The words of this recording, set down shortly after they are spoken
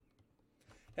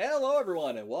Hello,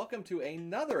 everyone, and welcome to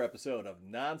another episode of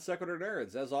Non Sequitur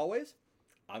Nerds. As always,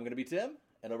 I'm going to be Tim,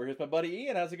 and over here's my buddy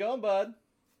Ian. How's it going, bud?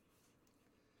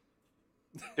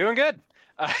 Doing good.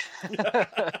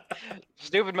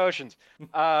 Stupid motions.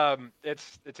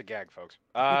 It's a gag, folks.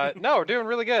 No, we're doing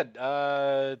really good.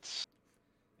 It's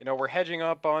we're hedging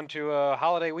up onto a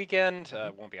holiday weekend.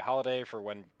 It won't be a holiday for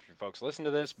when folks listen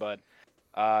to this, but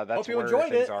Hope that's you where enjoyed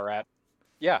things it. are at.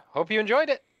 Yeah, hope you enjoyed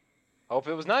it. Hope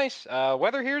it was nice.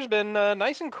 Weather here's been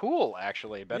nice and cool,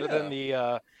 actually. Better than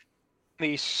Yeah,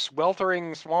 the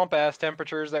sweltering swamp ass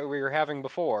temperatures that we were having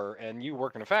before. And you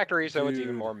work in a factory, so it's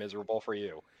even dude. more miserable for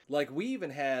you. Like we even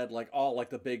had all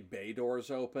the big bay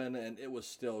doors open, and it was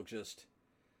still just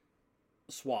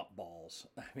swamp balls.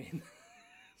 I mean,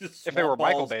 just If they were swamp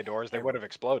Michael balls. Bay doors, they would have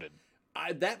exploded.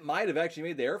 That might have actually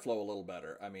made the airflow a little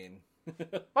better. I mean,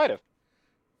 Might have.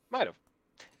 Might have.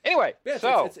 Anyway, yeah,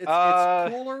 so it's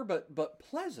cooler but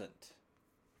pleasant.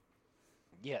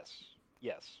 yes,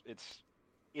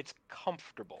 it's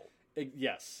comfortable.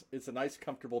 Yes, it's a nice,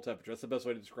 comfortable temperature. That's the best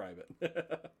way to describe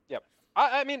it. Yep.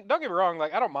 I mean, don't get me wrong.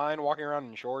 Like, I don't mind walking around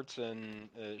in shorts and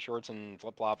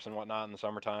flip flops and whatnot in the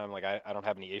summertime. Like, I don't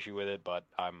have any issue with it. But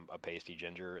I'm a pasty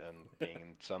ginger, and being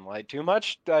in sunlight too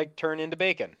much, I turn into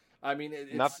bacon. I mean,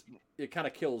 Not. it kind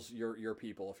of kills your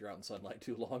people if you're out in sunlight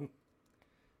too long.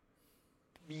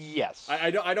 Yes. I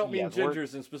don't mean Yes,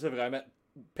 gingers in specific. I meant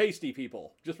pasty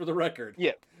people, just for the record.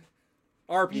 Yeah.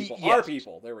 Our people. Yes. Our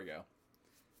people. There we go.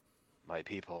 My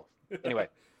people. Anyway.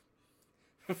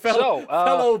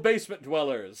 Fellow basement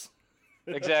dwellers.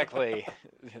 Exactly.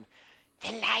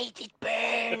 The light, it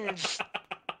burns.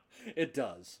 It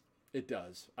does. It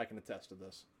does. I can attest to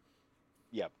this.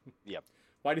 Yep.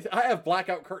 Why do I have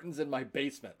blackout curtains in my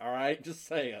basement? All right, just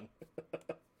saying.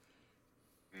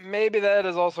 Maybe that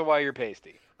is also why you're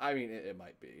pasty. I mean, it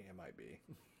might be. It might be.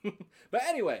 But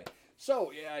anyway,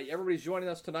 so yeah, everybody's joining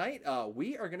us tonight.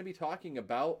 We are going to be talking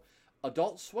about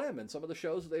Adult Swim and some of the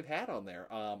shows that they've had on there.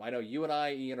 I know you and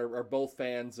I, Ian, are both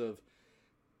fans of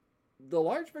the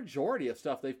large majority of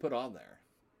stuff they've put on there.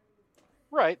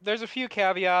 Right. There's a few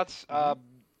caveats,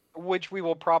 which we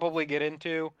will probably get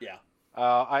into. Yeah.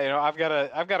 I've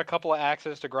got a couple of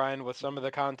axes to grind with some of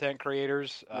the content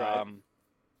creators. Right.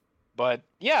 But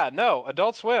yeah, no,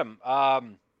 Adult Swim.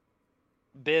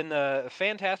 Been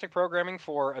fantastic programming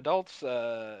for adults,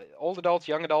 old adults,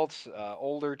 young adults,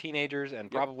 older teenagers, and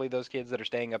probably those kids that are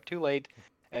staying up too late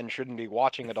and shouldn't be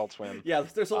watching Adult Swim. Yeah,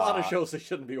 there's a lot of shows they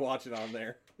shouldn't be watching on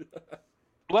there.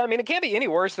 Well, I mean, it can't be any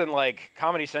worse than like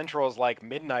Comedy Central's like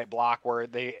Midnight Block, where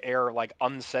they air like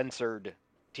uncensored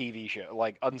TV show,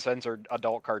 like uncensored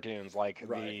adult cartoons, like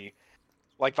Right.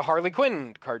 the Harley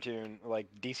Quinn cartoon, like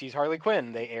DC's Harley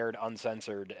Quinn. They aired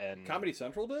uncensored and Comedy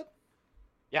Central did?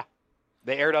 yeah,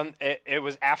 they aired on. It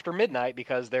was after midnight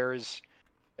because there's,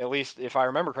 at least if I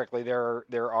remember correctly, there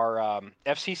are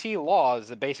FCC laws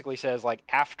that basically says like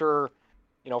after,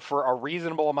 for a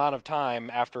reasonable amount of time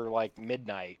after like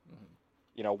midnight,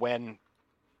 when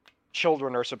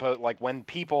children are supposed, like when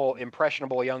people,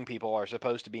 impressionable young people are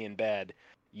supposed to be in bed,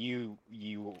 you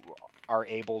are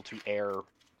able to air,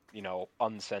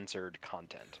 uncensored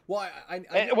content. Well,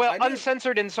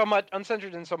 Uncensored in so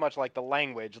much like the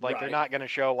language, like Right. they're not going to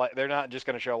show, like they're not just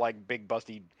going to show like big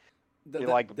busty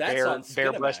like that's on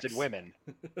bare-breasted Skinemax. women.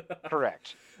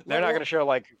 Correct. They're Well, not going to show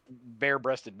like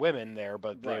bare-breasted women there,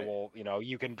 but Right. they will,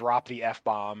 you can drop the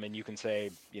F-bomb and you can say,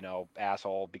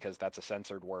 asshole, because that's a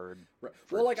censored word. Right.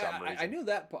 for Well, like some I reason. knew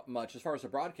that much as far as the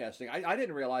broadcasting. I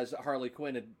didn't realize that Harley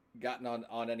Quinn had gotten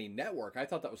on any network. I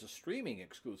thought that was a streaming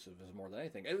exclusive as more than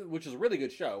anything, which is a really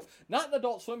good show. Not an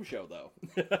Adult Swim show though.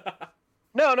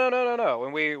 No.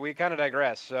 And we kind of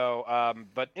digress. So,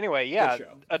 but anyway, yeah, Good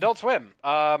show. Adult Swim.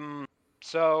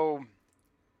 So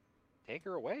take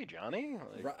her away, Johnny.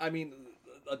 Right, I mean,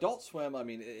 Adult Swim. I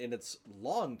mean, in its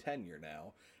long tenure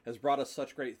now, has brought us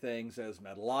such great things as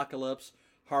Metalocalypse,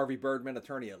 Harvey Birdman,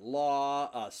 Attorney at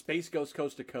Law, Space Ghost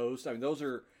Coast to Coast. I mean, those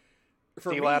are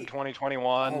for C-Lab me.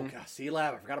 2021. Oh god,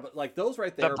 C-Lab. I forgot about like those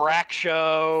right there. The Brack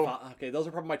Show. Okay, those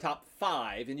are probably my top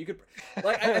 5, and you could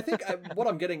like I think what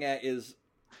I'm getting at is,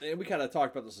 and we kind of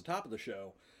talked about this at the top of the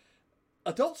show.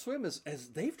 Adult Swim is as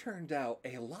they've turned out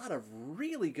a lot of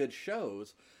really good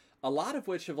shows, a lot of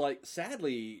which have like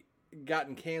sadly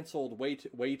gotten canceled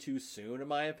way too soon, in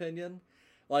my opinion.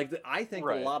 Like I think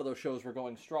Right. a lot of those shows were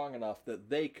going strong enough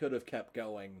that they could have kept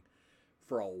going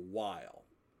for a while.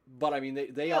 But I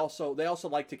mean, they also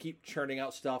like to keep churning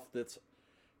out stuff that's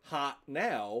hot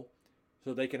now,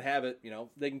 so they can have it.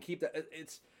 They can keep that.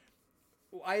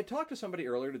 I had talked to somebody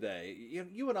earlier today.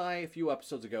 You and I a few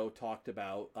episodes ago talked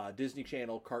about Disney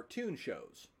Channel cartoon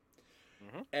shows,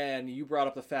 Mm-hmm. And you brought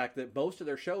up the fact that most of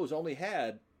their shows only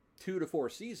had 2 to 4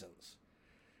 seasons.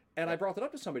 And I brought that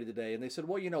up to somebody today, and they said,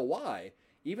 well, you know why?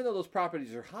 Even though those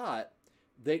properties are hot,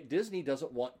 Disney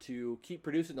doesn't want to keep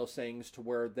producing those things to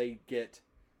where they get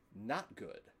not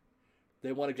good.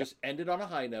 They want to just end it on a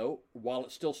high note while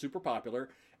it's still super popular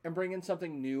and bring in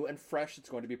something new and fresh that's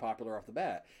going to be popular off the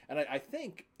bat. And I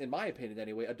think, in my opinion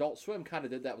anyway, Adult Swim kind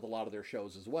of did that with a lot of their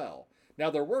shows as well. Now,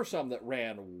 there were some that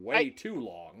ran way too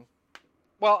long.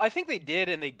 Well, I think they did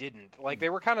and they didn't. Like,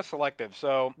 they were kind of selective.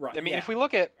 So, Right, I mean, yeah. if we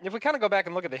kind of go back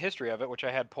and look at the history of it, which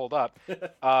I had pulled up,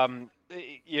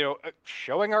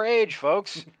 showing our age,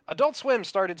 folks, Adult Swim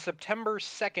started September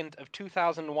 2nd of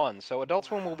 2001. So Adult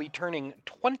Swim will be turning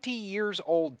 20 years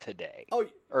old today. Oh,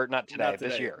 or not today,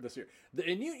 this year. This year.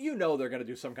 And you know they're going to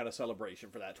do some kind of celebration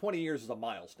for that. 20 years is a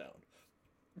milestone.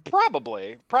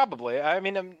 Probably. I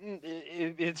mean,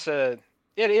 it is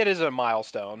a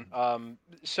milestone.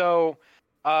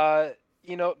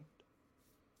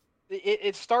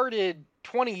 It started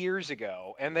 20 years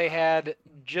ago, and they had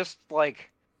just like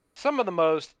some of the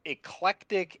most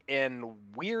eclectic and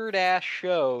weird ass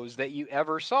shows that you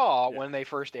ever saw when they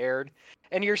first aired.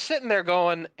 And you're sitting there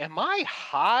going, "Am I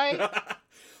high?"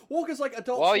 Well, because like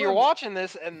Adult While Swim, you're watching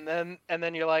this, and then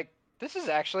you're like, "This is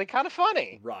actually kind of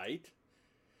funny." Right.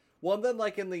 Well, and then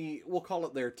like we'll call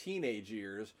it their teenage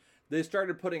years, they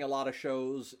started putting a lot of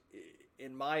shows,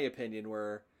 in my opinion,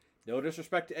 where, no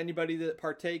disrespect to anybody that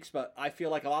partakes, but I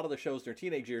feel like a lot of the shows in their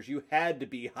teenage years, you had to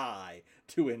be high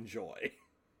to enjoy.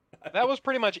 That was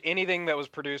pretty much anything that was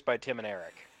produced by Tim and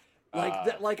Eric.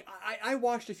 I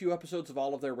watched a few episodes of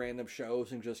all of their random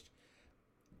shows and just,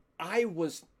 I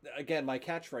was, again, my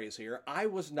catchphrase here, I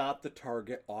was not the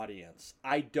target audience.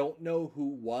 I don't know who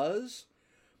was,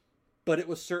 but it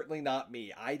was certainly not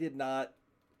me. I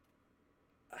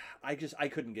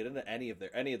couldn't get into any of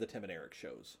the Tim and Eric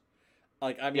shows.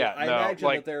 Like, I mean, I imagine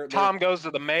that they're Tom Goes to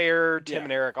the Mayor, Tim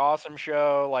and Eric Awesome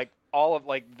Show, like all of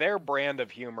their brand of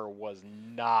humor was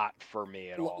not for me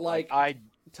at all.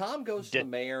 Tom Goes to the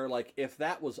Mayor, like if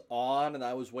that was on and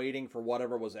I was waiting for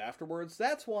whatever was afterwards,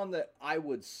 that's one that I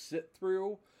would sit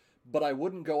through, but I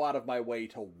wouldn't go out of my way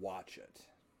to watch it.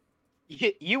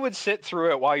 You would sit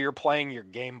through it while you're playing your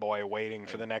Game Boy, waiting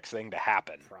for the next thing to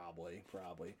happen. Probably.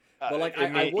 But like,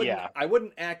 I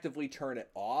wouldn't actively turn it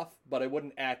off, but I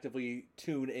wouldn't actively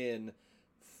tune in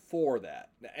for that.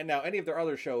 And now, any of their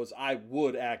other shows, I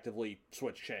would actively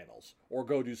switch channels or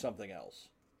go do something else.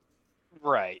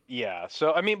 Right. Yeah.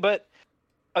 So I mean, but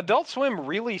Adult Swim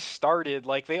really started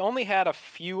like they only had a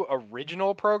few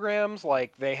original programs.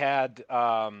 Like they had,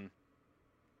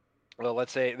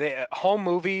 let's say they home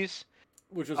movies,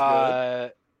 which was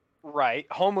good.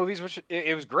 Right, home movies, which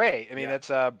it was great. I mean, that's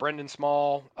Brendan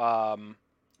Small,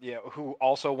 who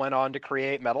also went on to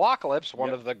create Metalocalypse,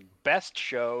 one of the best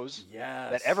shows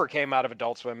that ever came out of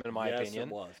Adult Swim, in my opinion. Yes,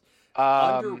 it was.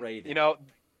 Underrated.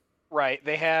 Right.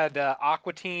 They had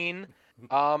Aqua Teen,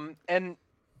 and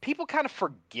people kind of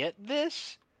forget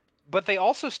this, but they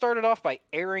also started off by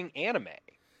airing anime.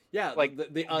 Yeah, like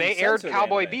they aired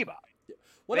Cowboy anime. Bebop.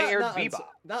 Well, they aired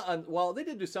Bebop. Well, they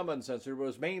did do some uncensored, but it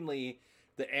was mainly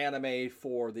the anime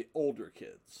for the older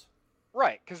kids.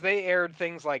 Right, because they aired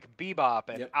things like Bebop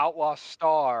and Outlaw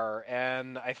Star,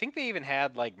 and I think they even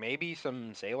had like maybe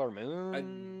some Sailor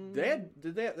Moon. They had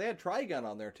Trigun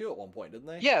on there too at one point, didn't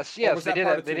they? Yes, they did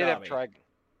have Trigun.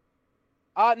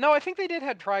 No, I think they did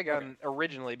have Trigun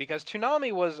originally, because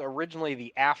Toonami was originally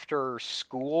the after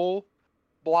school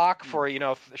block for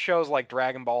shows like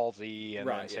Dragon Ball Z and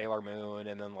then Sailor Moon,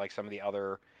 and then like some of the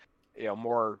other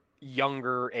more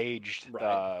younger aged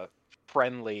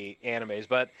friendly animes.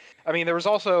 But I mean, there was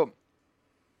also,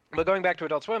 but going back to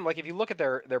Adult Swim, like if you look at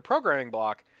their programming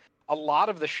block, a lot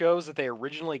of the shows that they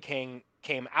originally came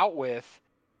out with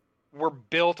were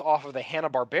built off of the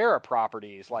Hanna-Barbera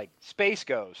properties, like Space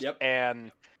Ghost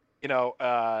and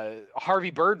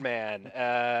Harvey Birdman,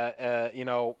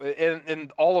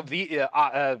 and all of the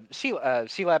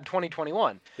C-Lab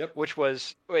 2021, which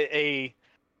was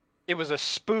it was a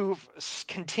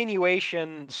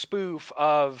continuation spoof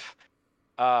of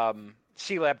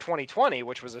C-Lab 2020,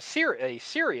 which was a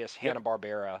serious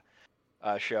Hanna-Barbera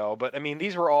show. But I mean,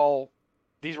 these were all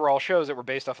shows that were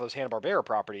based off those Hanna-Barbera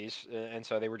properties, and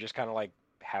so they were just kind of like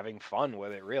having fun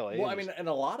with it, really. Well, I mean, and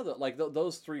a lot of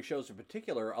those three shows in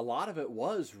particular, a lot of it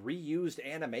was reused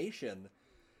animation.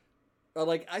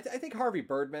 Like I think Harvey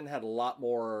Birdman had a lot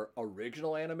more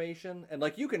original animation, and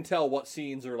like you can tell what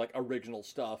scenes are like original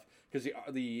stuff because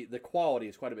the quality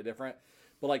is quite a bit different.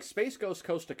 But like Space Ghost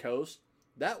Coast to Coast,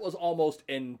 that was almost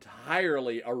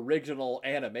entirely original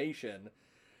animation.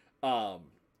 I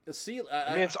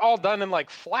mean, it's all done in like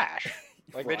Flash.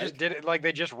 Like Right. they just did it, like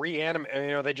they just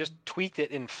they just tweaked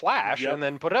it in Flash Yep. and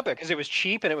then put it up there because it was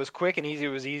cheap and it was quick and easy. It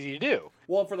was easy to do.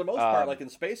 Well, for the most part, Um, like in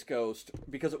Space Ghost,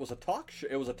 because it was a talk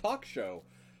show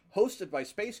hosted by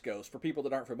Space Ghost for people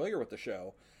that aren't familiar with the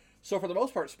show. So for the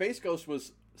most part, Space Ghost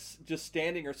was just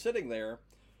standing or sitting there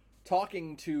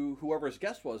talking to whoever his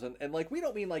guest was. And like, we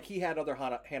don't mean like he had other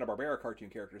Hanna-Barbera cartoon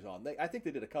characters on. I think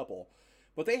they did a couple.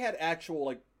 But they had actual,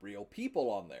 like, real people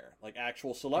on there. Like,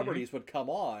 actual celebrities would come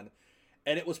on.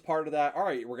 And it was part of that, all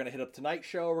right, we're going to hit up Tonight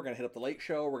Show, we're going to hit up The Late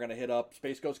Show, we're going to hit up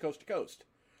Space Ghost Coast to Coast.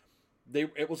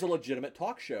 It was a legitimate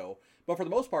talk show. But for the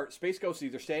most part, Space Ghost is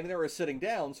either standing there or sitting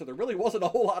down, so there really wasn't a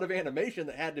whole lot of animation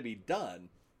that had to be done.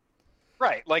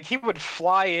 right, like he would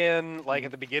fly in like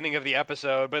at the beginning of the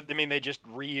episode, but I mean they just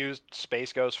reused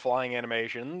Space Ghost flying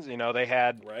animations. They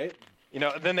had Right?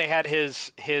 then they had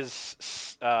his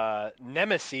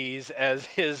nemesis as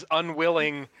his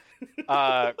unwilling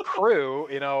crew.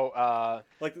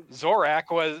 Like,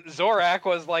 Zorak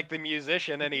was like the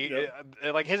musician, and he Yep.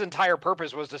 like his entire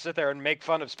purpose was to sit there and make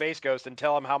fun of Space Ghost and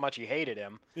tell him how much he hated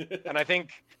him. And I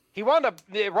think it wound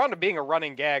up being a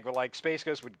running gag where like Space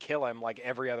Ghost would kill him like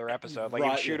every other episode. Like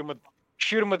Right, he'd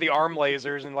shoot him with the arm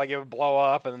lasers and like it would blow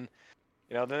up. And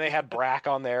then they had Brack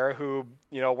on there who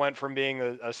went from being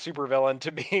a supervillain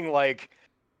to being like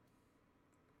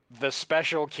the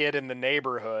special kid in the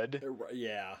neighborhood.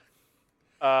 Yeah.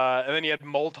 And then you had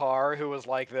Moltar, who was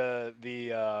like the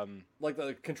Like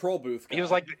the control booth guy. he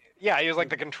was like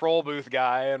the control booth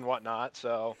guy and whatnot.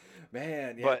 So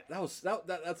Man, yeah, But-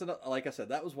 that's another, like I said,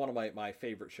 that was one of my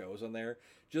favorite shows in there.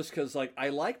 Just because, like, I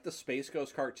liked the Space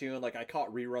Ghost cartoon. Like, I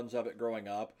caught reruns of it growing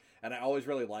up, and I always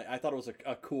really I thought it was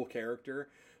a cool character.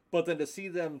 But then to see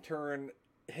them turn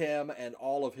him and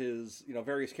all of his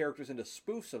various characters into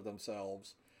spoofs of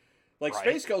themselves, like Right.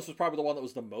 Space Ghost was probably the one that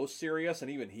was the most serious,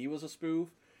 and even he was a spoof.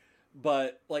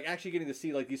 But like actually getting to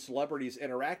see like these celebrities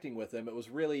interacting with him, it was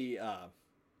really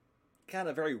kind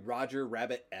of very Roger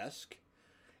Rabbit-esque.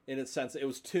 In its sense, it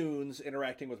was Toons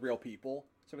interacting with real people.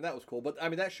 So, I mean, that was cool. But, I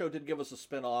mean, that show did give us a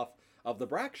spin-off of the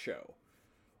Brack Show.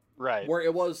 right. Where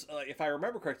it was, if I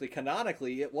remember correctly,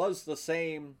 canonically, it was the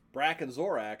same Brack and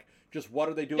Zorak, just what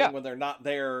are they doing when they're not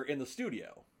there in the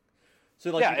studio? So,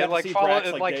 like, you got to see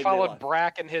Brack's, day-to-day followed life.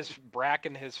 Brack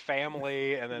and his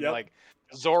family, and then Yep. like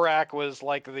Zorak was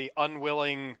like the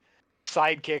unwilling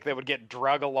sidekick that would get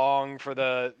drug along for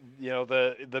the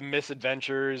the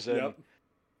misadventures, and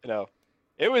Yep.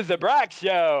 It was the Brack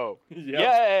Show. Yep.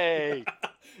 Yay!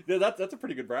 Yeah, that's a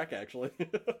pretty good Brack, actually.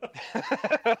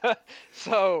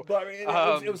 So, But I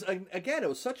mean, it was again, it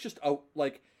was such just a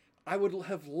like. I would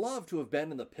have loved to have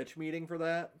been in the pitch meeting for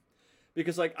that,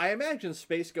 because like I imagine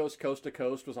Space Ghost Coast to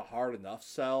Coast was a hard enough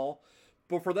sell,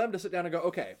 but for them to sit down and go,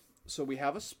 okay, so we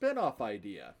have a spin-off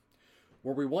idea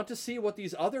where we want to see what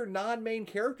these other non-main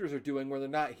characters are doing when they're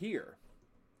not here.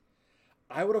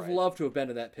 I would have loved to have been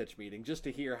in that pitch meeting just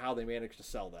to hear how they managed to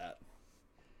sell that.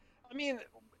 I mean,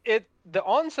 the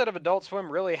onset of Adult Swim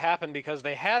really happened because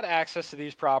they had access to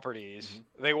these properties.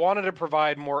 Mm-hmm. They wanted to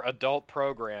provide more adult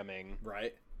programming,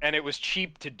 Right. and it was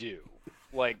cheap to do.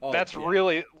 Like Oh, that's yeah.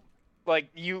 really like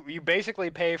you basically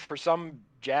pay for some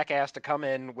jackass to come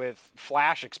in with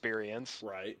Flash experience,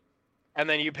 Right. and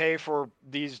then you pay for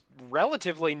these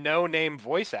relatively no-name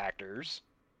voice actors.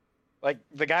 Like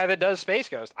the guy that does Space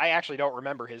Ghost, I actually don't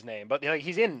remember his name, but like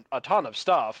he's in a ton of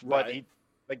stuff. But Right.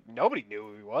 nobody knew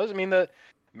who he was. I mean, the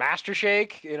Master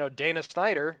Shake, Dana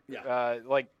Snyder, Yeah.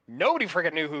 like nobody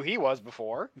freaking knew who he was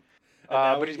before.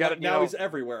 Now But he's got now he's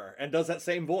everywhere and does that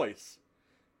same voice.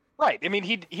 right. I mean,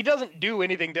 he doesn't do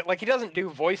anything that he doesn't do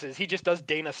voices. He just does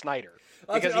Dana Snyder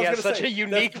because he has such a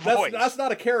unique voice. That's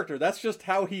not a character. That's just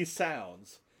how he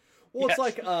sounds. Well, Yes. it's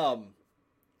like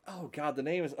oh god, the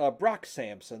name is Brock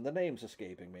Sampson. The name's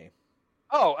escaping me.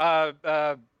 Oh,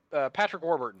 Patrick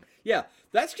Warburton. Yeah,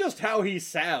 that's just how he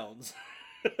sounds.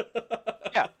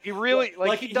 Yeah, he really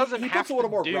he doesn't he have puts a little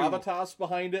to more do... gravitas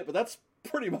behind it, but that's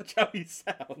pretty much how he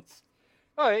sounds.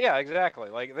 Oh yeah, exactly.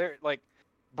 Like they're like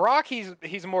Brock,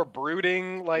 he's more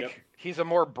brooding. Like Yep. he's a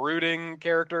more brooding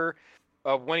character.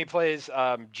 When he plays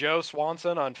Joe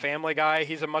Swanson on Family Guy,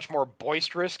 he's a much more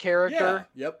boisterous character.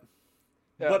 Yeah, yep.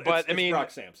 But it's I mean, Brock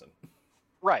Sampson.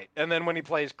 right. And then when he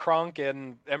plays Krunk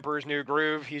in Emperor's New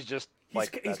Groove, he's just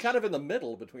He's kind of in the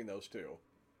middle between those two.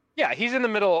 yeah, he's in the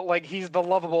middle. Like he's the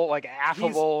lovable, like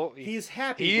affable. He's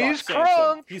happy. He's Brock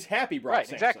Sampson. Krunk. He's happy. Brock Right,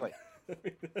 Sampson. exactly.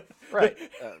 Right.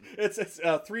 It's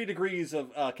 3 degrees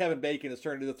of Kevin Bacon has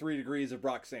turned into 3 degrees of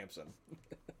Brock Sampson.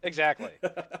 Exactly.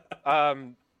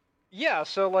 Yeah,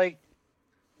 so like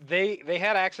they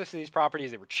had access to these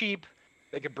properties. They were cheap.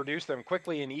 They could produce them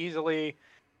quickly and easily.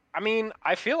 I mean,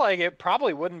 I feel like it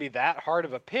probably wouldn't be that hard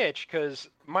of a pitch because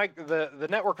the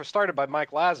network was started by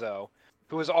Mike Lazo,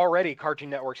 who was already Cartoon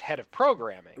Network's head of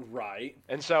programming. Right.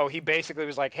 And so he basically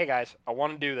was like, "Hey guys, I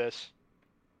want to do this.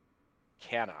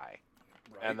 Can I?"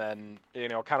 Right. And then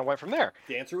kind of went from there.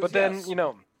 The answer was but yes.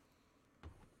 then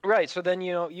right. So then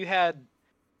you have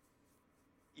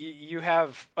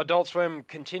Adult Swim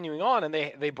continuing on, and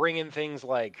they bring in things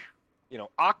like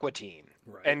Aqua Teen,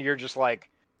 Right. and you're just like,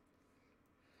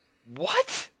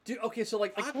 what? Dude, okay, so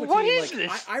like Aqua what Teen, is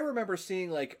this? I remember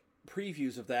seeing like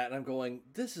previews of that, and I'm going,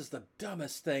 this is the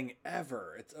dumbest thing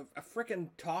ever. It's a freaking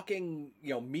talking,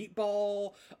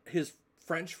 meatball, his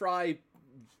French fry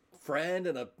friend,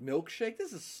 and a milkshake.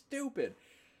 This is stupid.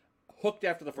 Hooked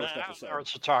after the first episode. I don't know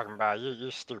what you're talking about.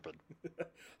 You're stupid.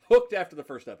 Hooked after the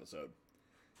first episode.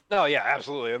 No, yeah,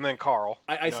 absolutely. And then Carl.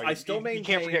 I still maintain you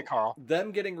can't forget Carl.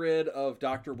 Them getting rid of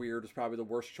Dr. Weird is probably the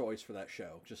worst choice for that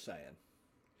show. Just saying.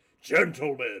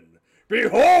 Gentlemen,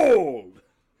 behold!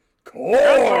 Corn!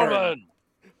 Gentlemen,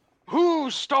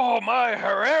 who stole my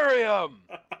herarium?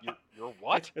 Your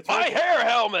what? It's my right hair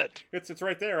helmet! It's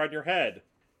right there on your head.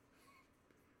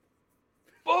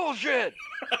 Bullshit!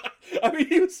 I mean,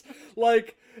 he was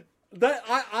like that.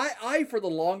 I for the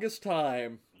longest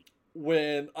time,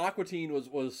 when Aqua Teen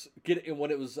was getting, when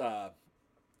it was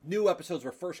new episodes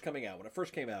were first coming out, when it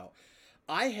first came out,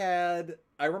 I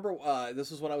remember this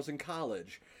was when I was in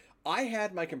college. I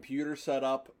had my computer set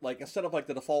up, like, instead of like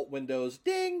the default Windows,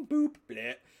 ding, boop,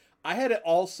 bleh, I had it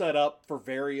all set up for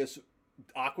various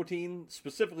Aqua Teen,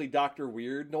 specifically Dr.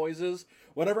 Weird noises.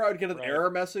 Whenever I would get an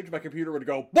error message, my computer would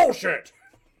go, bullshit!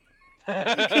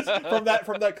 from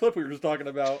that clip we were just talking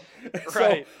about.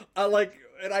 Right. So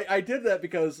I did that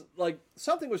because like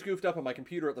something was goofed up on my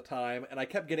computer at the time, and I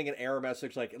kept getting an error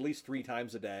message like at least 3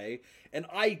 times a day, and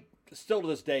I still to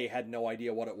this day had no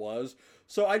idea what it was.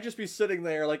 So I'd just be sitting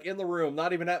there like in the room,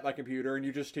 not even at my computer, and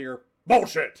you just hear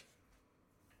bullshit.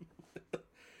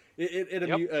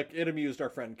 It amused our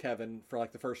friend Kevin for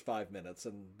like the first 5 minutes,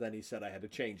 and then he said I had to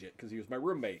change it because he was my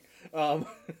roommate.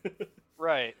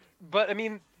 Right, but I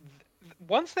mean,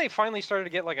 once they finally started to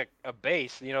get like a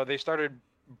base, they started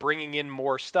bringing in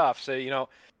more stuff. So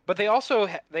but they also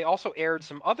aired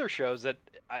some other shows that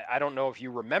I don't know if you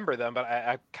remember them, but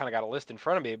I kind of got a list in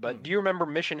front of me. But do you remember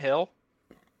Mission Hill?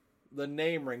 The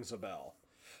name rings a bell.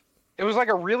 It was like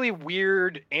a really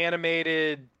weird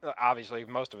animated. Obviously,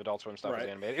 most of Adult Swim stuff was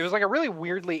animated. It was like a really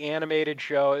weirdly animated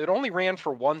show. It only ran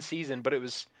for 1 season, but it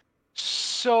was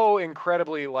so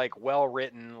incredibly like well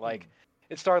written. Like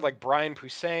it starred like Brian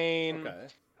Posehn. Okay.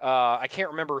 I can't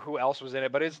remember who else was in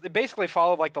it, but it basically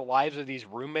followed like the lives of these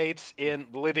roommates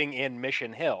living in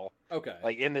Mission Hill. Okay.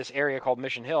 Like in this area called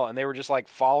Mission Hill, and they were just like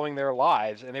following their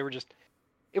lives, and they were just.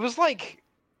 It was like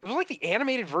the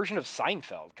animated version of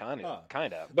Seinfeld, kind of.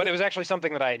 But it was actually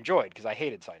something that I enjoyed because I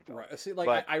hated Seinfeld. Right. See,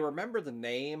 like I remember the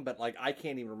name, but like I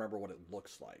can't even remember what it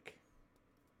looks like.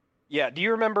 Yeah. Do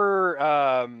you remember?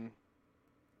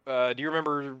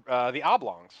 The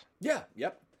Oblongs? Yeah.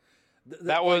 Yep.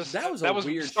 That was a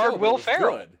weird starred show, Will but it was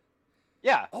Ferrell. good.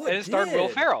 Yeah, Oh, it starred Will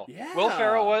Ferrell. Yeah. Will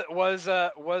Ferrell was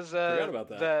Forgot about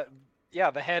that.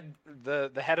 the head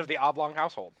of the Oblong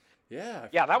household. Yeah.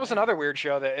 Yeah, that was another weird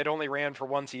show that it only ran for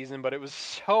 1 season, but it was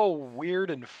so weird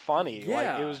and funny. Yeah.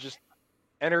 Like it was just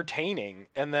entertaining.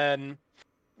 And then,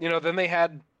 then they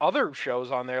had other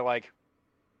shows on there like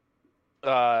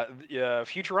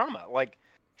Futurama. Like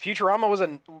Futurama was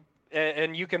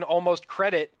and you can almost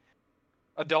credit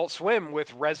Adult Swim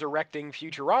with resurrecting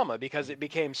Futurama because it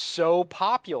became so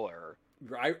popular.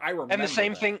 I remember. And the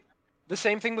same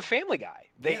thing with Family Guy.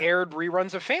 They aired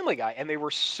reruns of Family Guy, and they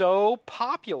were so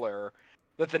popular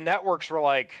that the networks were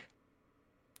like,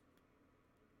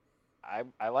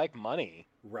 I like money.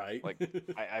 Right. Like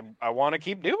I want to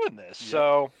keep doing this. Yeah.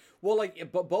 So well, like,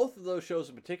 but both of those shows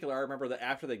in particular, I remember that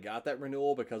after they got that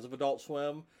renewal because of Adult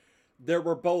Swim, there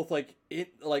were both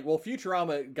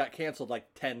Futurama got canceled like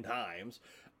 10 times.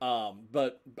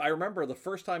 But I remember the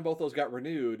first time both those got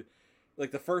renewed,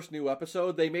 like the first new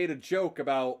episode, they made a joke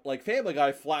about like Family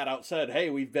Guy flat out said, "Hey,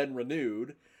 we've been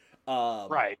renewed."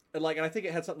 Right. And I think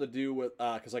it had something to do with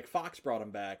because like Fox brought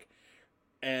them back,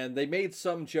 and they made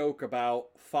some joke about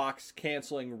Fox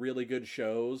canceling really good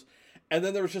shows, and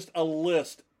then there was just a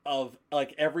list of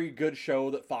like every good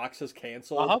show that Fox has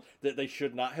canceled that they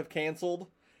should not have canceled.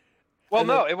 Well,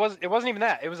 no, it wasn't even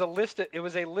that. It was a list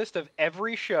of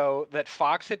every show that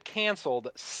Fox had canceled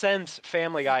since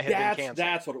Family Guy had been canceled.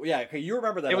 That's what. Yeah, okay, you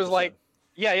remember that? It was episode.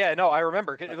 like, no, I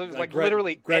remember. It was like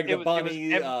literally Greg the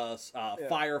Bunny,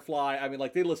 Firefly. I mean,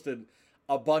 like they listed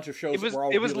a bunch of shows that were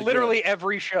all it was really literally good.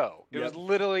 every show. It Yep. was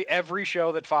literally every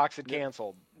show that Fox had Yep.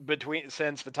 canceled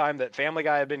since the time that Family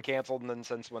Guy had been canceled, and then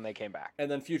since when they came back. And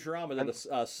then Futurama did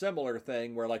a similar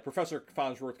thing where, like, Professor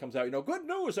Farnsworth comes out, good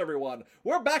news, everyone,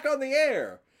 we're back on the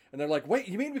air. And they're like, wait,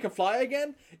 you mean we can fly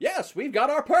again? Yes, we've got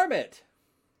our permit.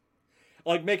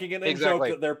 Like, making an in-joke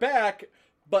that they're back,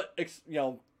 but,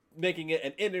 making it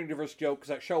an in-universe joke because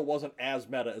that show wasn't as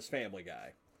meta as Family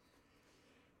Guy.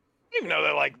 I didn't even know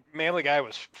that, like, Family Guy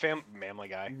was Family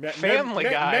Guy.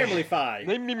 Family Fi. I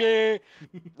don't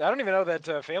even know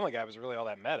that Family Guy was really all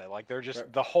that meta. Like, they're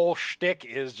just, the whole shtick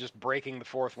is just breaking the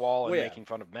fourth wall and making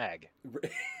fun of Meg.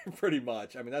 Pretty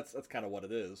much. I mean, that's kind of what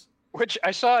it is. Which,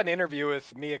 I saw an interview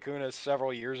with Mia Kunis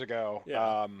several years ago.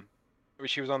 Yeah.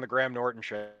 She was on the Graham Norton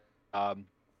show. And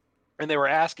they were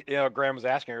Graham was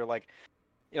asking her, like,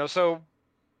 so,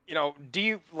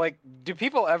 do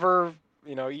people ever...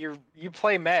 you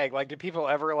play Meg, like, do people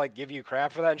ever, like, give you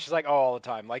crap for that? And she's like, oh, all the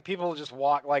time. Like, people just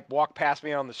walk past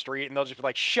me on the street and they'll just be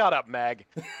like, shut up, Meg.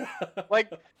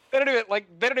 Like, they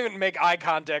don't even make eye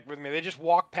contact with me. They just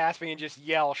walk past me and just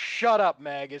yell, shut up,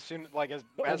 Meg, as soon, like, as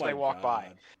they walk by.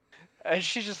 And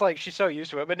she's just like, she's so used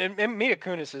to it. But and Mia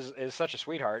Kunis is such a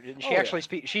sweetheart. And she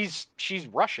speaks, she's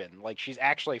Russian. Like, she's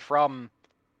actually from,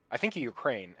 I think,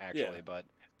 Ukraine, actually, but...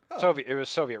 It was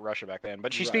Soviet Russia back then,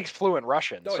 but she speaks fluent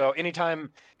Russian. So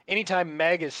anytime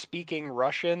Meg is speaking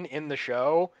Russian in the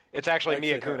show, it's actually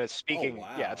Mia Kunis speaking. Oh,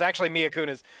 wow. Yeah, it's actually Mia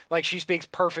Kunis. Like, she speaks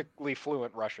perfectly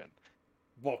fluent Russian.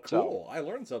 Well, cool. I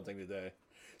learned something today.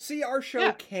 See, our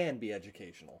show can be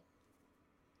educational.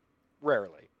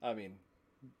 Rarely. I mean,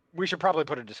 we should probably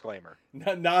put a disclaimer.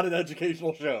 Not an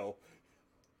educational show.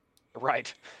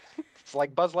 Right. It's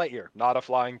like Buzz Lightyear, not a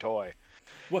flying toy.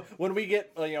 When we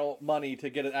get money to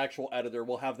get an actual editor,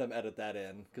 we'll have them edit that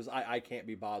in, because I can't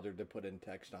be bothered to put in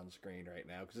text on screen right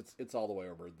now because it's all the way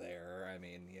over there. I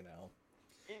mean,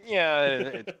 Yeah,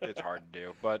 it's hard to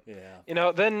do, but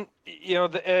yeah. Then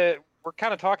we're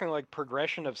kind of talking like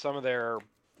progression of some of their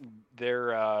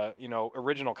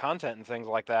original content and things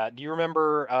like that. Do you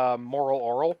remember Moral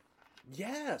Oral?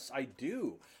 Yes, I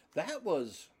do. That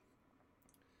was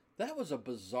a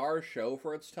bizarre show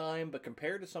for its time, but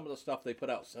compared to some of the stuff they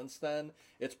put out since then,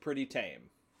 it's pretty tame.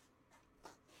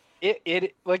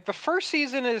 It like, the first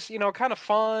season is, kind of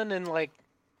fun and, like,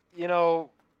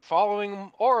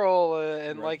 following Oral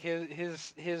and like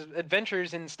his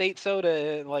adventures in state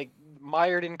soda, like,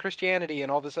 mired in Christianity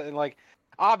and all this, and, like,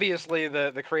 obviously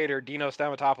the creator Dino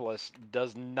Stamatopoulos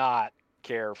does not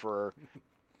care for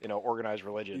organized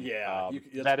religion. Yeah,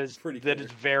 that is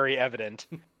very evident.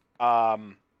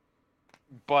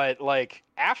 But, like,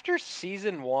 after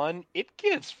season 1, it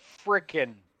gets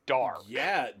freaking dark.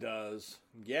 Yeah, it does.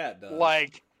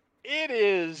 Like, it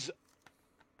is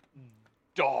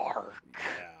dark.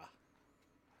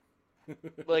 Yeah.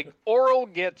 Like, Oral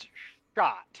gets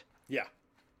shot. Yeah.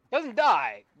 Doesn't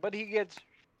die, but he gets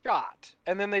shot.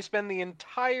 And then they spend the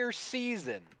entire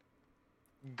season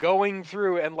going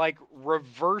through and, like,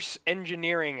 reverse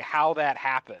engineering how that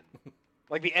happened.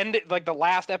 Like, the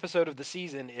last episode of the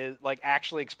season is, like,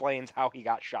 actually explains how he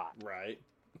got shot. Right.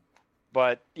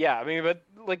 But yeah, I mean,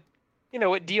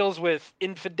 it deals with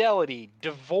infidelity,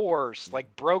 divorce,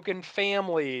 like, broken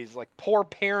families, like, poor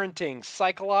parenting,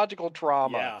 psychological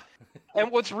trauma. Yeah.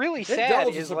 And what's really sad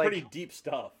is, some like, pretty deep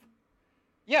stuff.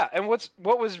 Yeah, and what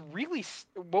was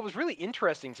really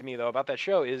interesting to me, though, about that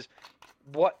show is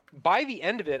by the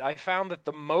end of it, I found that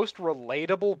the most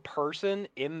relatable person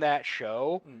in that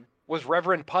show was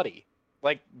Reverend Putty,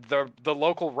 like the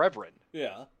local reverend.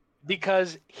 Yeah.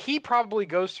 Because he probably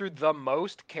goes through the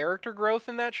most character growth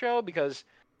in that show, because,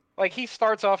 like, he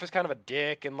starts off as kind of a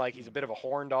dick and, like, he's a bit of a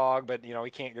horn dog, but, he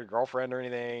can't get a girlfriend or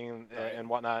anything and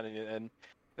whatnot, and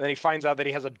then he finds out that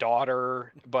he has a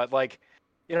daughter, but, like,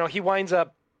 he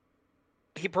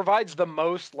provides the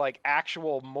most, like,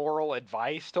 actual moral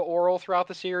advice to Oral throughout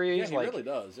the series. Yeah, he really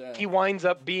does. Yeah. He winds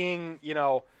up being,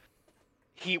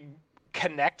 he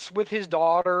connects with his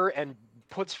daughter and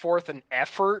puts forth an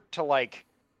effort to, like,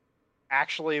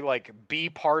 actually, like, be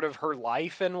part of her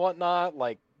life and whatnot.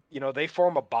 Like, they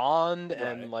form a bond,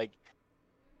 and, like,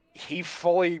 he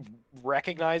fully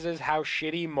recognizes how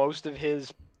shitty most of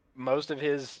his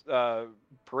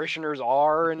parishioners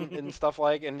are and stuff,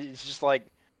 like, and it's just like,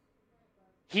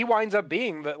 he winds up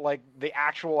being the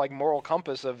actual, like, moral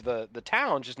compass of the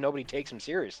town. Just nobody takes him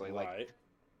seriously. Like,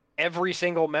 every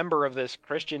single member of this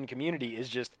Christian community is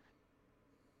just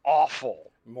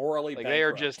awful. Morally like,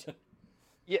 bankrupt.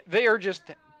 they are just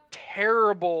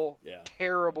terrible,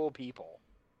 terrible people.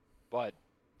 But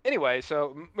anyway,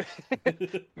 so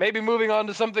maybe moving on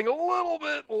to something a little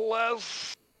bit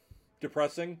less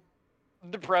depressing.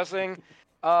 depressing.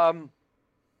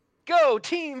 Go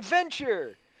Team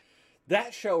Venture!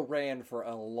 That show ran for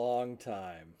a long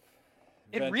time.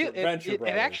 Venture It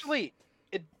Brothers. actually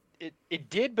it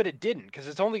did, but it didn't because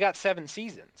it's only got 7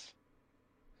 seasons.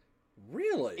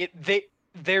 Really?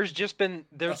 There's been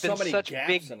so many such gaps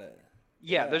big in it.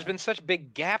 yeah, there's been such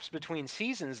big gaps between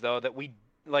seasons though that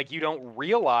you don't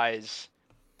realize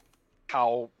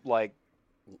how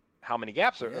many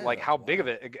gaps are how big of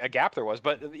a gap there was.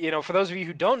 But for those of you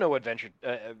who don't know Adventure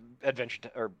Time,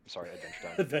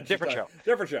 different show.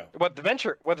 What the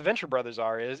Venture Brothers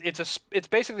are is it's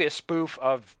basically a spoof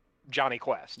of Johnny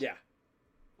Quest. Yeah.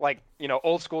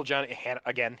 Old school Johnny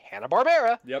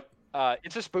Hanna-Barbera. Yep.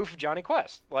 It's a spoof of Johnny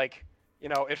Quest.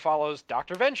 It follows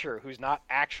Dr. Venture, who's not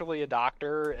actually a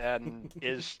doctor and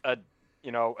is a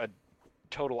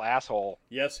total asshole.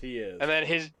 Yes, he is. And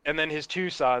then his 2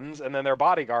 sons, and then their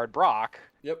bodyguard Brock.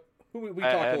 Yep. Who we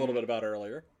talked a little bit about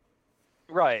earlier.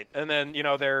 Right. And then,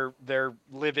 their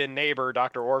live-in neighbor,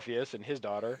 Dr. Orpheus, and his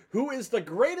daughter. Who is the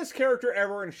greatest character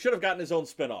ever and should have gotten his own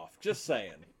spin-off. Just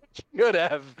saying. Should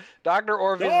have. Dr.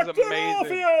 Orpheus is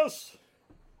amazing. Orpheus!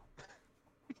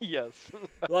 Yes.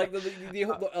 like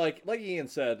like Ian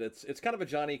said, it's kind of a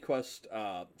Johnny Quest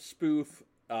spoof.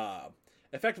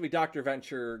 Effectively, Dr.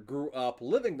 Venture grew up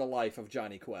living the life of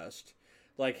Johnny Quest.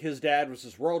 Like, his dad was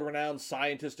this world-renowned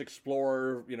scientist,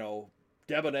 explorer,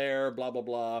 debonair, blah, blah,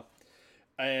 blah.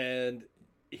 And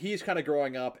he's kind of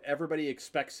growing up. Everybody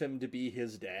expects him to be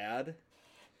his dad.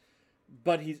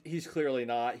 But he's clearly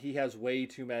not. He has way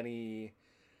too many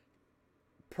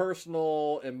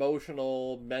personal,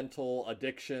 emotional, mental,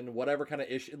 addiction, whatever kind of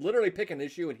issue. Literally pick an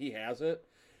issue and he has it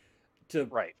to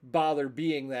bother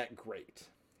being that great.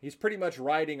 He's pretty much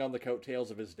riding on the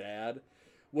coattails of his dad,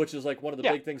 which is one of the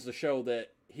big things of the show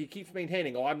that he keeps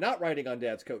maintaining. Oh, I'm not riding on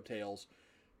Dad's coattails.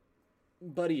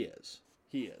 But he is.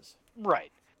 He is.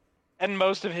 Right. And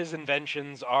most of his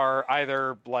inventions are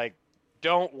either,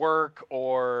 don't work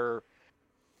or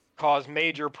cause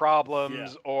major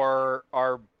problems or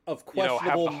are... of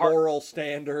questionable moral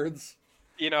standards.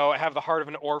 Have the heart of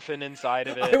an orphan inside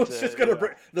of it. I was just going to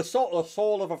bring... The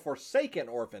soul of a forsaken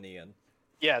orphan, Ian.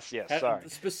 Yes, sorry.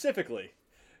 Specifically.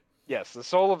 Yes, the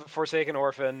soul of a forsaken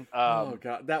orphan. Oh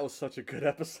god, that was such a good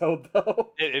episode,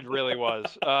 though. It really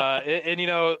was.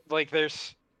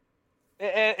 There's,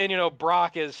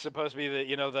 Brock is supposed to be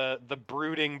the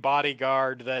brooding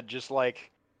bodyguard that just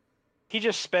he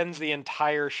just spends the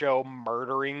entire show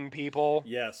murdering people.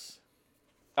 Yes.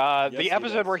 The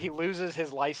episode where he loses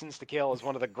his license to kill is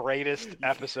one of the greatest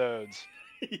episodes.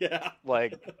 Yeah.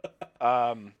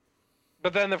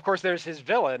 But then, of course, there's his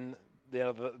villain,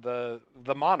 the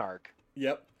Monarch.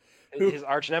 Yep. His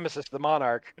arch nemesis, the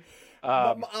Monarch.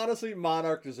 Honestly,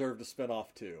 Monarch deserved a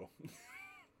spinoff too.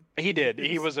 He did.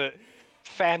 He was a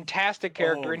fantastic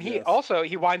character, and he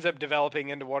winds up developing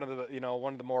into one of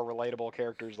the more relatable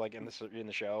characters in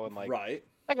the show.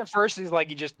 And at first he's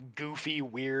he's just goofy,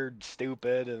 weird,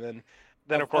 stupid, and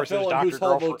then of course there's Dr. whose whole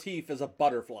Girlfriend. motif is a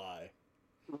butterfly.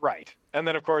 Right, and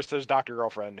then of course there's Dr.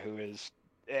 Girlfriend, who is.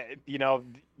 You're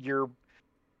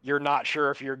not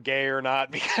sure if you're gay or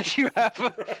not because you have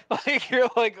you're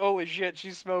holy shit,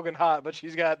 she's smoking hot, but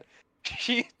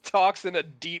she talks in a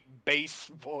deep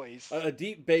bass voice, a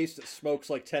deep bass that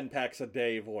smokes 10 packs a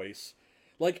day voice.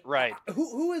 Right.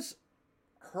 Who is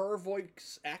her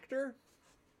voice actor?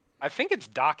 I think it's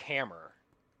Doc Hammer.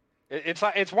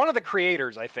 It's one of the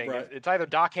creators. I think it's either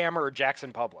Doc Hammer or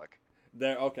Jackson Public.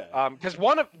 There, okay. Because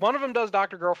one of them does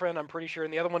Dr. Girlfriend, I'm pretty sure,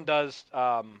 and the other one does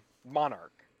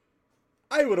Monarch.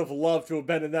 I would have loved to have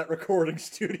been in that recording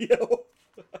studio.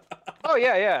 Oh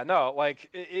yeah, no,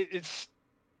 it's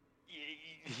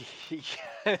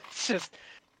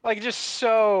just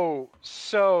so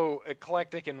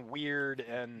eclectic and weird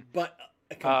but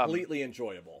completely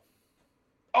enjoyable.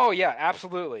 Oh yeah,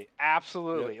 absolutely. Yep.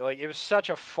 It was such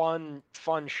a fun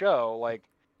show.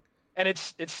 And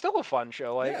it's still a fun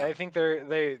show. I think they're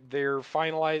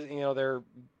finalizing.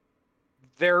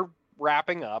 They're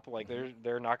wrapping up.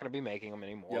 They're not going to be making them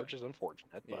anymore, which is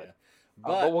unfortunate.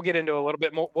 But we'll get into a little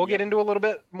bit more. We'll get into a little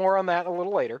bit more on that a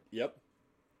little later. Yep.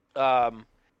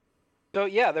 So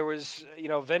yeah, there was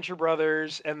Venture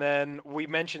Brothers, and then we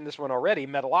mentioned this one already,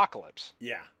 Metalocalypse.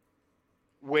 Yeah.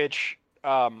 Which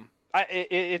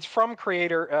it's from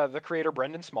the creator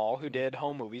Brendan Small, who did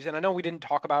Home Movies, and I know we didn't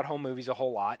talk about Home Movies a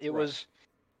whole lot.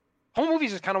 Home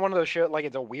Movies is kind of one of those shows,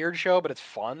 it's a weird show, but it's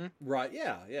fun. Right?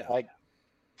 Yeah.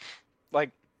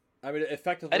 I mean,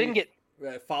 effectively, I didn't get.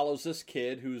 It follows this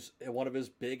kid who's one of his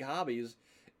big hobbies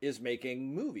is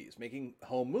making movies, making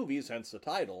home movies, hence the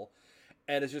title,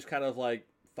 and it's just kind of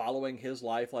following his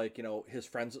life, like, his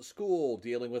friends at school,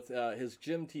 dealing with his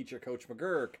gym teacher, Coach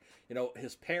McGurk,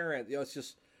 his parent, it's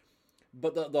just,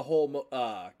 but the whole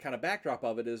kind of backdrop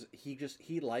of it is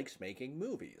he likes making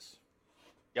movies.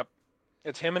 Yep.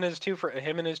 It's him and his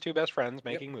two best friends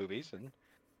making movies,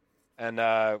 and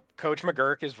Coach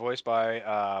McGurk is voiced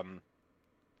by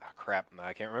crap,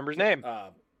 I can't remember his name.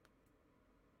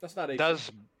 That's not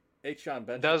H. John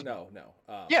Benjamin.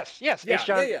 No. Yes. Yeah, H.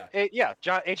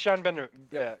 John Benjamin.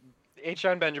 H.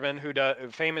 John Benjamin, who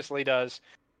famously does,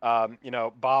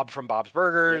 Bob from Bob's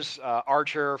Burgers,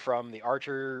 Archer from the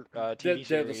Archer TV series.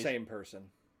 They're the same person.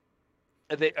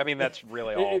 That's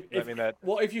really all.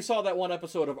 Well, if you saw that one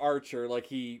episode of Archer, like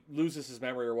he loses his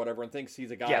memory or whatever and thinks he's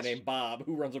a guy named Bob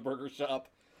who runs a burger shop.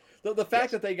 The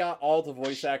fact that they got all the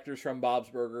voice actors from Bob's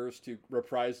Burgers to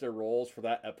reprise their roles for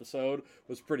that episode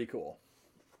was pretty cool.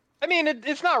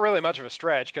 It's not really much of a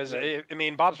stretch because,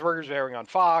 Bob's Burgers was airing on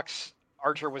Fox,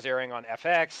 Archer was airing on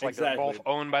FX, like they're both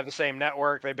owned by the same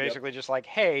network. They basically just like,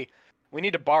 hey, we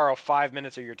need to borrow 5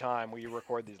 minutes of your time. Will you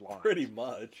record these lines? Pretty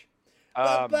much.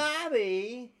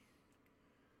 Bobby!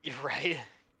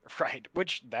 Right.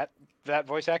 Which, that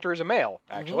voice actor is a male,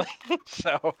 actually. Mm-hmm.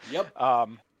 So, yep.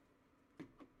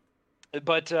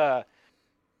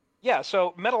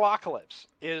 So Metalocalypse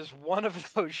is one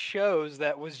of those shows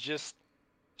that was just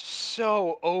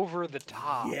so over the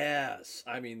top. Yes.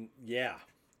 Yeah.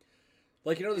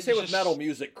 Like, they say with metal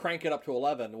music, crank it up to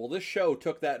 11. Well, this show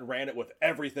took that and ran it with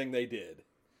everything they did.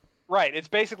 Right. It's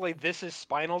basically, this is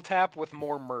Spinal Tap with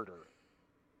more murder.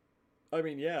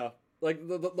 Yeah. Like,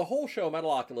 the whole show,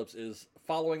 Metalocalypse, is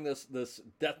following this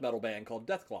death metal band called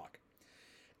Death Clock.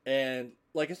 And,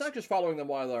 like, it's not just following them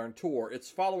while they're on tour. It's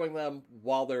following them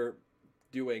while they're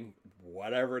doing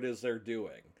whatever it is they're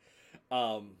doing.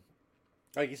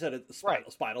 Like you said,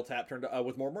 Spinal Tap turned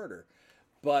with more murder.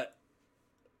 But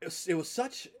it was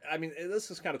such...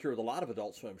 this is kind of true with a lot of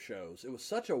Adult Swim shows. It was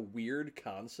such a weird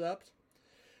concept,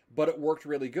 but it worked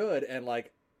really good. And,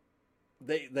 like,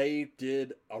 they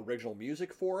did original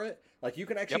music for it. Like, you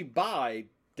can actually buy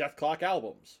Death Clock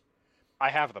albums. I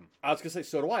have them. I was gonna say,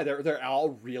 so do I. They're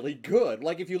all really good.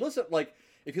 Like, if you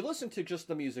listen to just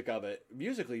the music of it,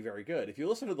 musically very good. If you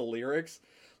listen to the lyrics,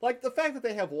 like the fact that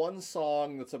they have one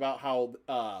song that's about how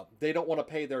they don't want to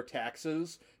pay their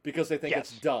taxes because they think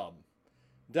it's dumb.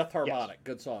 Death Harmonic,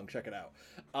 good song. Check it out.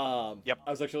 I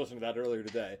was actually listening to that earlier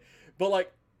today. But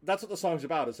like, that's what the song's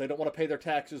about: is they don't want to pay their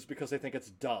taxes because they think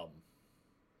it's dumb.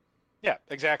 Yeah,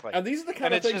 exact,ly. And these are the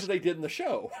kind of things that they did in the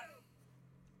show.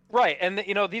 Right, and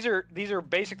these are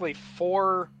basically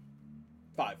five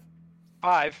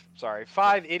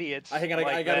idiots. I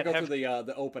gotta go through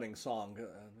the opening song.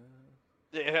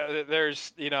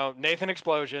 There's Nathan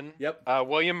Explosion. Yep.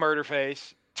 William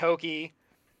Murderface, Toki,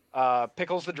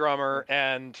 Pickles the drummer,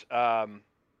 and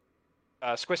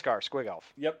Squig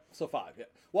Elf. Yep. So 5. Yeah.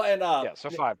 Well, and so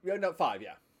 5. No, 5.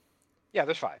 Yeah. Yeah,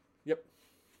 there's 5. Yep.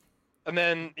 And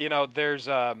then there's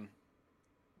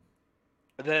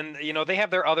Then they have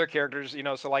their other characters,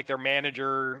 so like their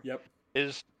manager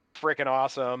is freaking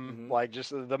awesome. Mm-hmm. Like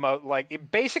just the most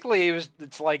basically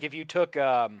it's like if you took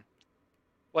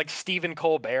like Stephen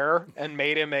Colbert and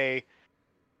made him if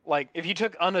you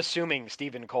took unassuming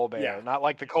Stephen Colbert, not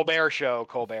like the Colbert Show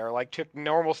Colbert, like took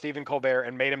normal Stephen Colbert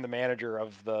and made him the manager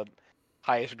of the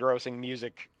highest grossing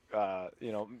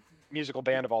musical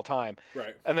band of all time.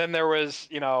 Right. And then there was,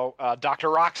 Dr.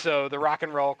 Roxo, the rock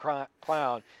and roll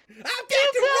clown. I'm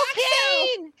Dr.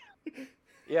 Roxo!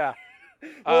 Yeah.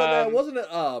 Well, wasn't it,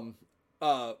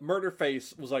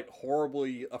 Murderface was, like,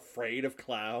 horribly afraid of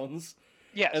clowns?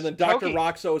 Yes. And then Dr.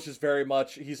 Roxo is just very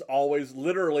much, he's always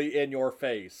literally in your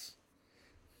face.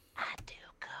 I do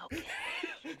cocaine.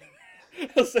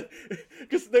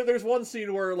 Because there's one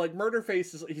scene where, like,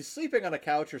 Murderface he's sleeping on a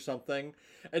couch or something,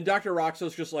 and Dr.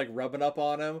 Roxo's just, like, rubbing up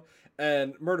on him,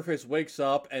 and Murderface wakes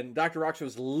up, and Dr. Roxo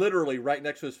is literally right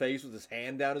next to his face with his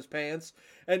hand down his pants,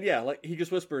 and yeah, like, he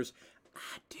just whispers,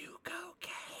 I do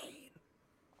cocaine.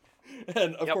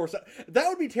 And, of course, that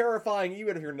would be terrifying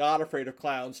even if you're not afraid of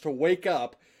clowns, to wake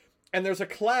up, and there's a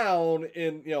clown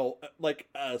in, like,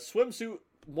 a swimsuit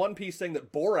one-piece thing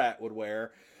that Borat would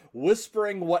wear,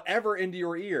 whispering whatever into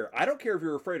your ear. I don't care if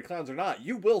you're afraid of clowns or not.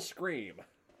 You will scream.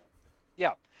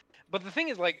 Yeah. But the thing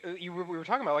is, like, we were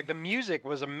talking about, like, the music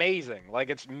was amazing. Like,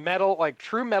 it's metal, like,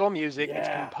 true metal music. Yeah. It's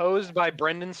composed by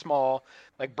Brendan Small.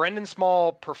 Like, Brendan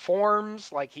Small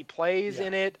performs, like, he plays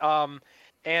in it. A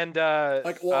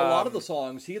lot of the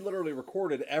songs, he literally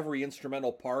recorded every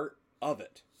instrumental part of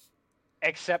it.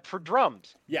 Except for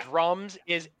drums. Yeah. Drums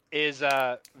is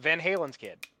Van Halen's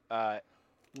kid.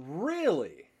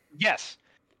 Really? Yes.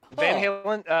 Van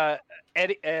Huh. Halen,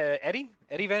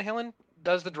 Eddie Van Halen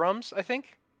does the drums. I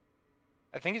think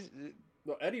he's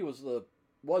No, Eddie was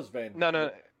Van.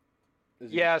 no.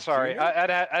 Is he Yeah, sorry.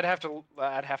 Junior? I'd have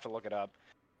to look it up.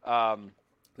 Um,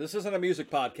 This isn't a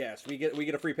music podcast. We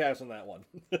get a free pass on that one.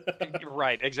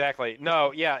 right, exactly.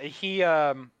 No, yeah,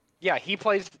 he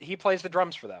plays the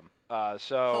drums for them.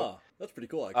 Huh. That's pretty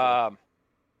cool, actually.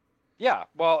 Yeah.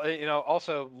 Well,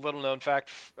 also little known fact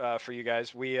for you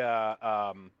guys, we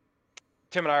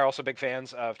Tim and I are also big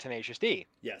fans of Tenacious D.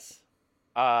 Yes.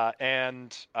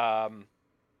 And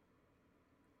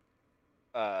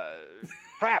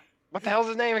crap, what the hell's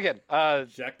his name again?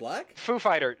 Jack Black? Foo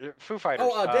Fighters.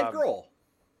 Oh, Dave Grohl.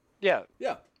 Yeah.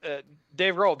 Yeah.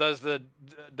 Dave Grohl does the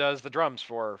drums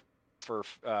for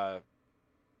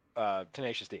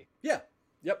Tenacious D. Yeah.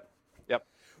 Yep. Yep.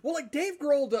 Well, like Dave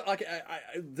Grohl,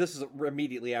 this is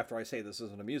immediately after I say this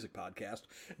isn't a music podcast.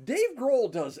 Dave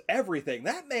Grohl does everything.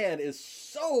 That man is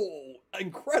so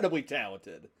incredibly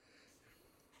talented.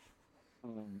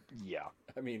 Yeah.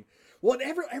 I mean, well,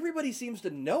 and everybody seems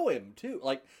to know him too.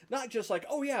 Like, not just like,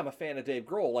 oh yeah, I'm a fan of Dave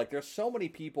Grohl. Like, there's so many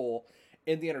people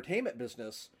in the entertainment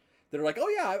business that are like, oh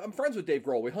yeah, I'm friends with Dave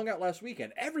Grohl. We hung out last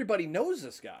weekend. Everybody knows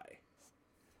this guy.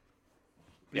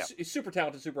 He's super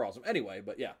talented, super awesome. Anyway,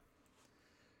 but yeah.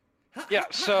 How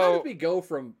did we go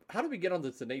from? How did we get on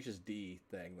the Tenacious D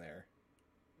thing there?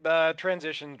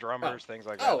 Transition drummers, things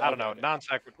like that. Oh, I don't okay, know.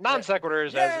 okay. Non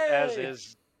sequiturs, Yay!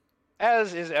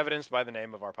 as is evidenced by the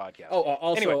name of our podcast. Oh,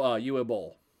 also, anyway. You a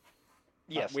bowl.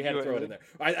 Yes, we had to throw it in there.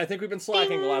 I think we've been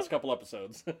slacking the last couple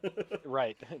episodes.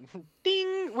 Right.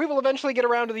 Ding. We will eventually get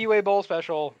around to the UA Bowl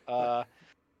special. We're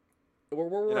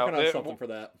working on something for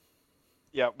that.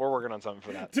 Yeah, we're working on something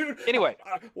for that. Dude, anyway,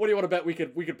 what do you want to bet we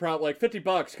could probably like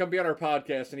 $50 come be on our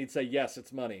podcast and he'd say yes,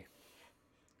 it's money.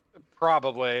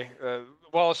 Probably.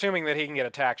 Well, assuming that he can get a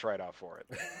tax write-off for it.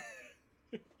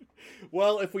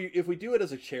 Well, if we do it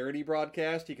as a charity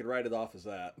broadcast, he could write it off as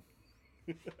that.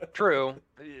 True.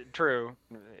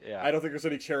 Yeah. I don't think there's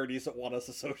any charities that want us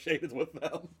associated with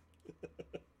them.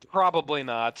 Probably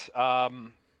not.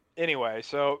 Anyway,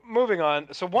 so moving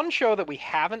on. So one show that we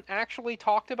haven't actually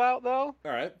talked about, though,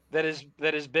 All right, that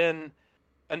has been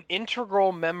an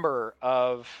integral member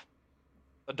of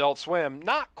Adult Swim,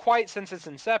 not quite since its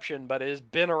inception, but it has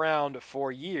been around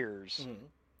for years. Mm-hmm.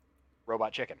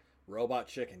 Robot Chicken. Robot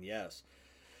Chicken, yes.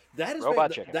 That has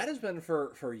been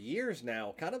for years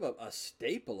now, kind of a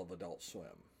staple of Adult Swim.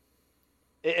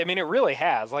 I mean, it really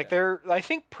has. Like, I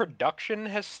think production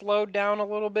has slowed down a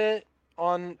little bit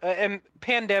on, and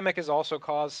pandemic has also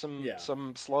caused some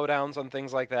slowdowns on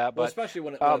things like that. But especially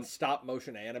when it's stop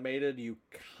motion animated, you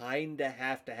kind of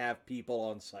have to have people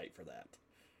on site for that,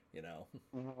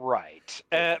 Right.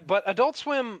 But Adult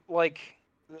Swim,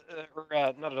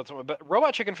 not Adult Swim, but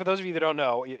Robot Chicken, for those of you that don't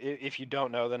know, if you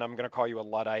don't know, then I'm going to call you a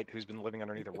Luddite who's been living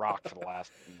underneath a rock for the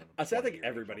last. I think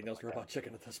everybody knows Robot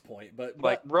Chicken at this point, but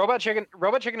Robot Chicken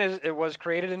was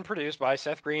created and produced by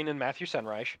Seth Green and Matthew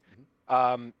Senreich.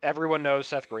 Mm-hmm. Everyone knows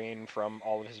Seth Green from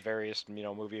all of his various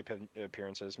movie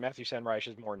appearances. Matthew Senreich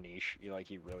is more niche. You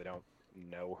really don't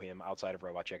know him outside of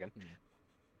Robot Chicken. Mm-hmm.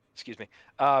 Excuse me.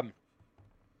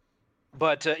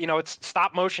 But it's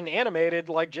stop motion animated,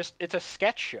 it's a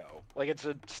sketch show. Like, it's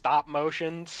a stop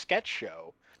motion sketch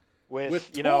show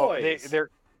with toys. They're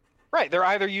right. They're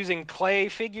either using clay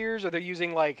figures or they're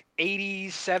using 80s,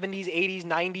 70s, 80s,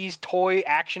 90s toy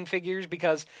action figures,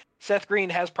 because Seth Green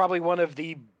has probably one of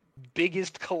the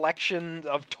biggest collections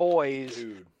of toys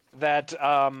Dude. that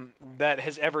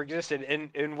has ever existed.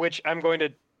 In which I'm going to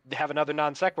have another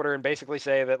non sequitur and basically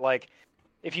say that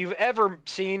if you've ever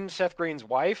seen Seth Green's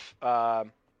wife,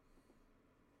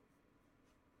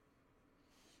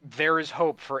 there is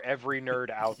hope for every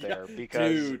nerd out there,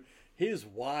 because dude, his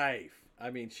wife. I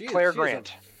mean, she's Grant,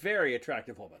 a very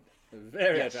attractive woman.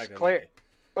 Very attractive.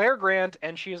 Claire Grant,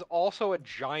 and she is also a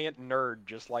giant nerd,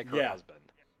 just like her husband.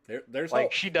 There's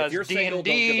she does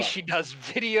D&D, she does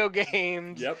video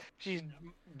games. Yep. She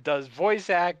does voice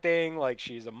acting.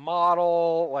 She's a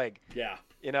model.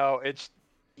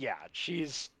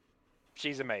 She's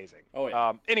amazing. Oh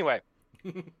yeah. Anyway,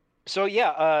 so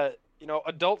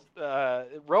adult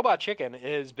Robot Chicken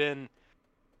has been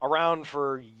around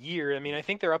for years. I mean, I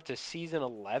think they're up to season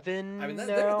 11. I mean, now.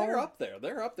 they're up there.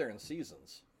 They're up there in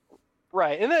seasons.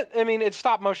 Right, and it's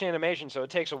stop motion animation, so it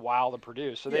takes a while to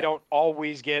produce. So they don't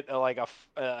always get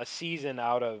a season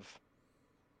out of.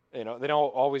 They don't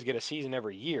always get a season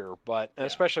every year, but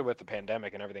especially with the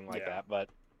pandemic and everything like that. But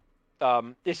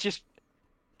it's just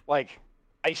I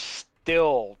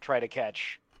still try to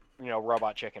catch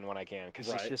Robot Chicken when I can, because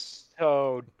it's just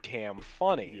so damn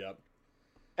funny. Yep.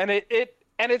 And it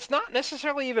and it's not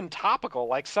necessarily even topical.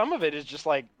 Like some of it is just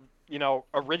like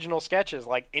original sketches,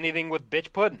 like anything with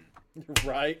Bitch Puddin',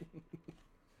 Right?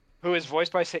 who is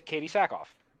voiced by Katie Sackhoff.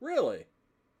 Really?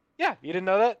 Yeah, you didn't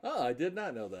know that? Oh, I did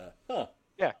not know that. Huh.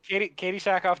 Yeah, Katie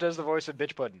Sackhoff does the voice of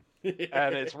Bitch Puddin',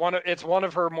 and it's one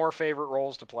of her more favorite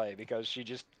roles to play because she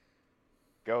just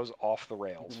goes off the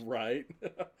rails. Right.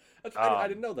 I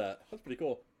didn't know that. That's pretty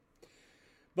cool.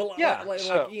 But Yeah, like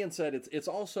Ian said, it's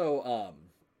also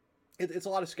it's a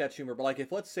lot of sketch humor. But like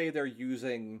if let's say they're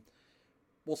using,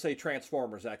 we'll say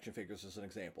Transformers action figures as an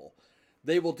example,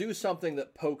 they will do something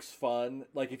that pokes fun.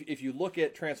 Like if you look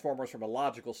at Transformers from a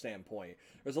logical standpoint,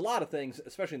 there's a lot of things,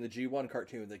 especially in the G1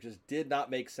 cartoon, that just did not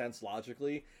make sense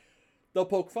logically. They'll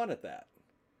poke fun at that.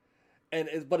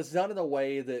 But it's done in a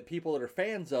way that people that are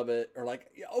fans of it are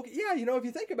like, yeah, okay, yeah, if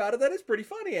you think about it, that is pretty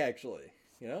funny actually.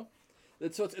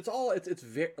 It's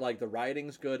very like the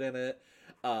writing's good in it,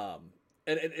 and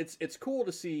it's cool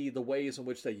to see the ways in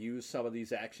which they use some of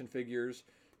these action figures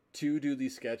to do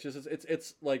these sketches.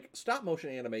 It's like stop motion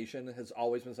animation has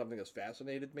always been something that's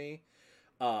fascinated me.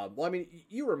 Well, I mean,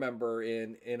 you remember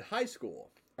in high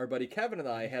school, our buddy Kevin and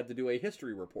I had to do a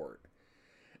history report.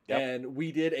 Yep. And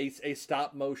we did a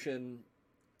stop motion.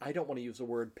 I don't want to use the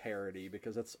word parody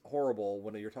because that's horrible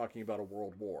when you're talking about a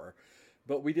world war.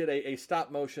 But we did a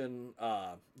stop motion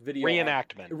video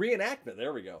reenactment.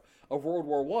 There we go, of World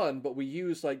War I. But we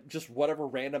used like just whatever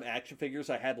random action figures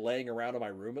I had laying around in my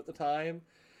room at the time.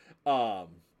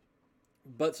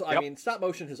 But so I mean, stop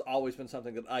motion has always been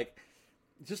something that like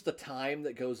just the time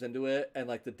that goes into it and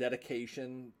like the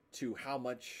dedication to how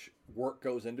much work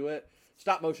goes into it.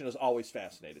 Stop motion has always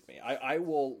fascinated me. I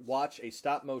will watch a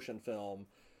stop motion film.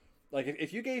 Like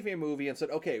if you gave me a movie and said,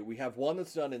 okay, we have one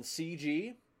that's done in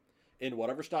CG, in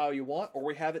whatever style you want, or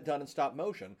we have it done in stop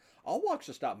motion, I'll watch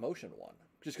the stop motion one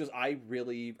just because I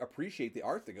really appreciate the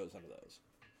art that goes into those.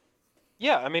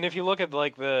 Yeah, I mean, if you look at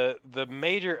like the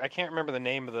major, I can't remember the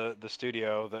name of the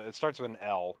studio. It starts with an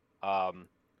L.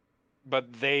 But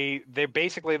they're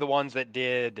basically the ones that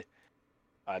did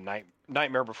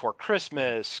Nightmare Before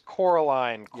Christmas,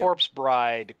 Coraline, Corpse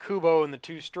Bride, Kubo and the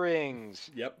Two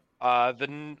Strings. Yep.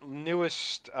 The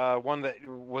newest one that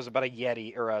was about a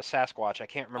Yeti or a Sasquatch. I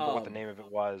can't remember what the name of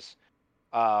it was.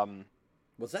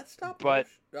 Was that stop motion?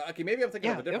 Okay, maybe I'm thinking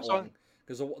of a different one.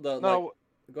 Because go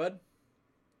ahead.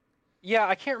 Yeah,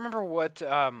 I can't remember what.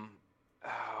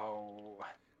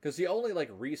 Because the only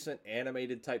like recent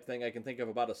animated type thing I can think of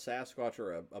about a Sasquatch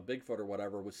or a Bigfoot or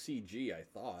whatever was CG. I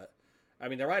thought. I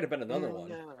mean, there might have been another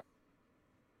one.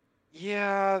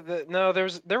 Yeah,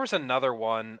 there was another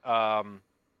one. And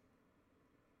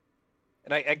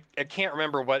I can't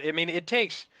remember what. I mean, it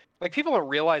takes like people don't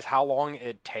realize how long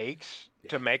it takes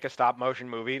to make a stop motion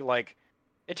movie. Like,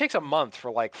 it takes a month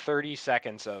for like 30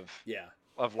 seconds of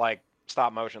like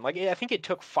stop motion. Like, I think it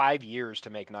took 5 years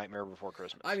to make Nightmare Before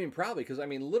Christmas. I mean, probably because I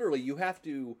mean, literally, you have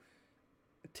to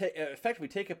effectively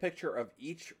take a picture of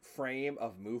each frame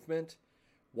of movement.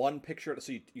 One picture.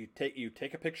 So you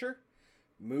take a picture,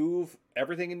 move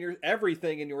everything in your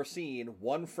scene,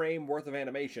 one frame worth of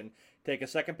animation. Take a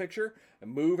second picture,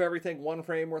 and move everything one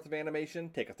frame worth of animation.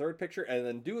 Take a third picture, and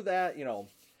then do that,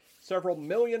 several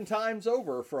million times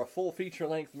over for a full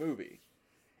feature-length movie.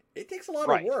 It takes a lot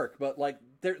of work, but like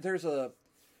there's a,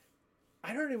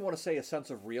 I don't even want to say a sense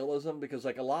of realism because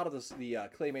like a lot of the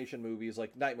claymation movies,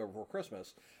 like Nightmare Before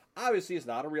Christmas, obviously it's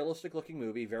not a realistic-looking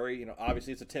movie. Very,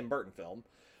 obviously it's a Tim Burton film.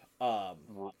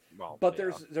 But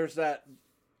there's that,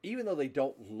 even though they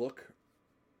don't look,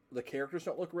 the characters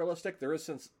don't look realistic, there is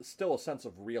still a sense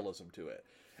of realism to it.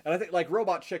 And I think like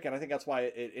Robot Chicken, I think that's why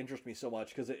it interests me so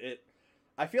much because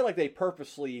I feel like they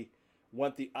purposely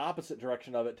went the opposite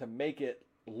direction of it to make it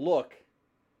look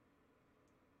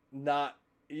not,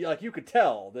 like you could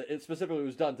tell that it specifically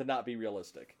was done to not be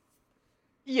realistic.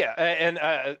 Yeah, and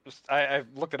I've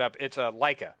looked it up. It's a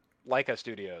Leica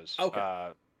Studios. Okay.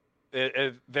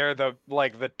 They're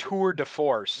the tour de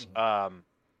force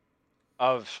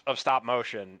of stop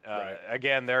motion.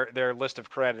 Again, their list of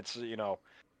credits,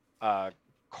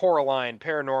 Coraline,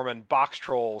 Paranorman, Box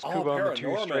Trolls, Kubo and the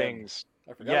Two Strings.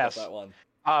 I forgot about that one.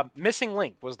 Missing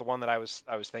Link was the one that I was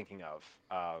thinking of.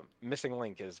 Missing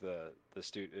Link is the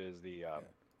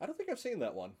I don't think I've seen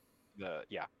that one. The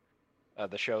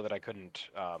show that I couldn't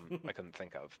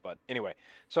think of. But anyway,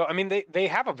 so I mean they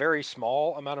have a very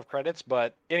small amount of credits,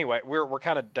 but anyway, we're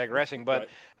kind of digressing. But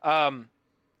stop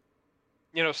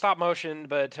motion,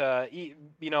 but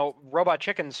Robot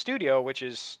Chicken Studio, which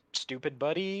is Stupid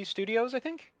Buddy Studios, I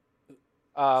think.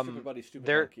 Stupid Buddy, Stupid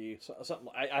Monkey, something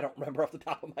I don't remember off the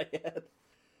top of my head.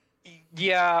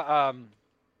 Yeah.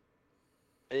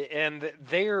 and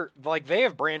they're like they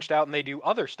have branched out and they do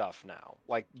other stuff now,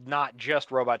 like not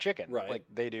just Robot Chicken. Right. Like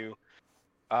they do,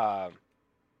 yeah,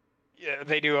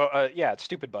 they do. Yeah, it's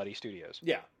Stupid Buddy Studios.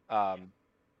 Yeah.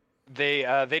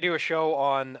 They do a show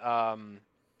on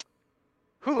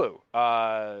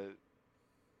Hulu.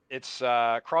 It's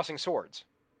Crossing Swords.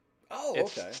 Oh,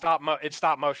 It's okay. It's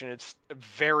stop motion. It's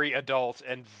very adult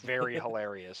and very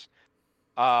hilarious.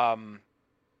 Um,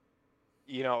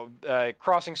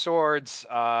 Crossing Swords.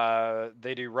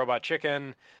 They do Robot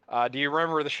Chicken. Do you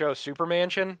remember the show Super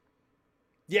Mansion?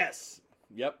 Yes.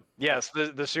 Yep. Yes,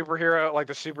 the superhero, like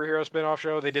the superhero spin-off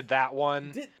show. They did that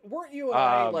one. Weren't you and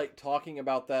I like talking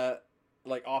about that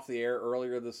like off the air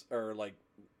earlier this or like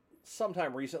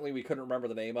sometime recently? We couldn't remember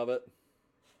the name of it.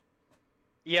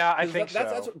 Yeah, I think so.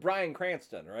 That's what Bryan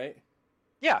Cranston, right?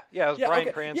 Yeah, it was Bryan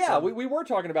okay. Cranston. Yeah, we were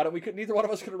talking about it. We could neither one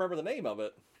of us could remember the name of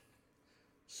it.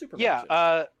 Superman.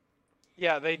 Yeah,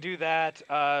 yeah, they do that.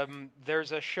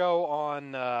 There's a show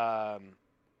on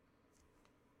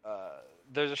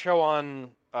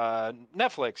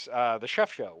Netflix, The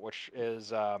Chef Show, which is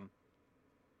Jean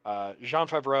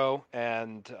Favreau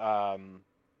and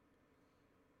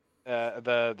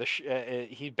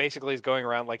he basically is going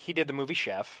around like he did the movie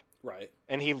Chef. Right.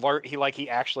 And he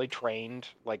actually trained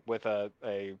like with an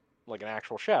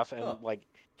actual chef, and like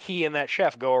he and that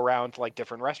chef go around to like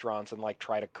different restaurants and like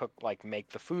try to cook, like make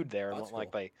the food there, and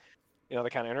like cool. they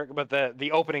kind of but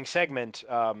the opening segment,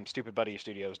 Stupid Buddy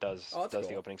Studios does cool.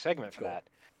 the opening segment for cool.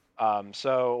 that.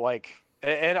 So like,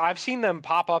 and I've seen them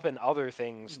pop up in other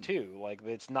things too. Like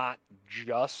it's not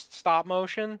just stop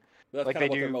motion. That's like they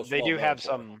do have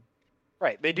some,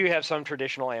 right? They do have some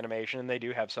traditional animation, and they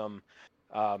do have some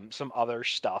other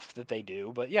stuff that they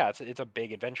do, but yeah, it's a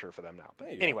big adventure for them now. But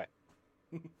anyway,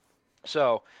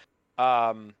 so,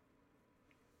 but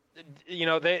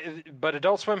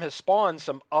Adult Swim has spawned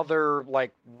some other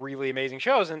like really amazing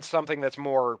shows, and something that's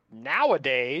more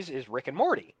nowadays is Rick and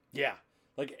Morty. Yeah,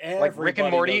 like Rick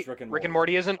and Morty. Rick and Morty. Rick and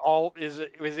Morty is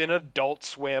an Adult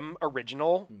Swim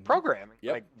original programming.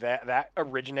 Yep. Like that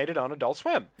originated on Adult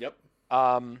Swim. Yep.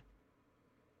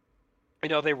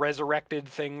 They resurrected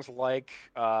things like,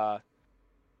 the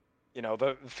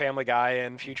Family Guy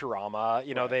and Futurama.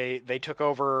 Right. They took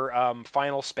over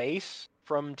Final Space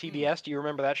from TBS. Do you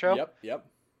remember that show? Yep.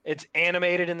 It's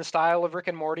animated in the style of Rick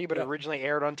and Morty, but it originally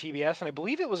aired on TBS, and I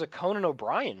believe it was a Conan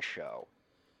O'Brien show.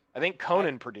 I think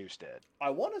Conan produced it.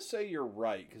 I want to say you're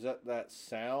right, because that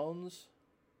sounds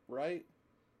right.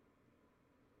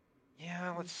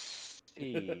 Yeah, let's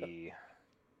see.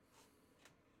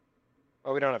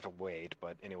 Well, we don't have to wait,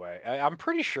 but anyway, I'm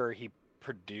pretty sure he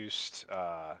produced.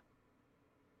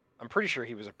 I'm pretty sure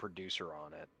he was a producer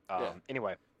on it.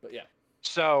 Anyway, but yeah.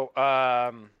 So,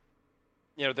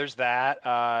 there's that.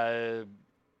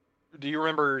 Do you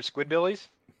remember Squidbillies?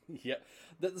 Yeah.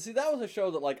 See, that was a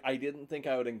show that like I didn't think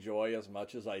I would enjoy as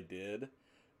much as I did,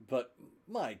 but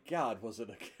my God, it was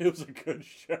a good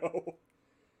show.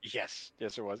 Yes,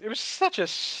 it was. It was such a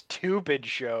stupid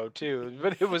show too,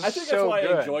 but it was. I think so that's why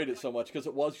good. I enjoyed it so much, because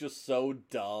it was just so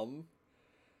dumb.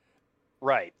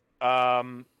 Right.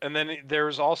 And then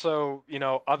there's also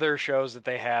other shows that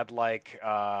they had, like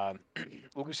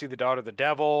Lucy the Daughter of the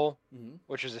Devil,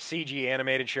 which is a CG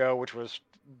animated show, which was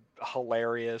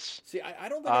hilarious. See, I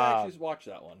don't think I actually watched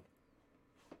that one.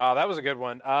 That was a good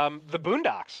one. The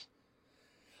Boondocks.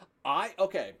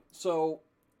 Okay, so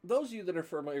those of you that are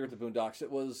familiar with the Boondocks, it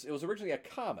was originally a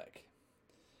comic.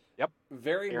 Yep.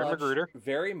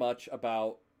 Very much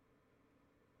about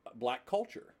black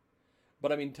culture,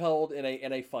 but I mean told in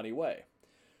a funny way.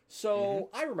 So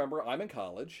I remember I'm in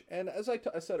college, and as I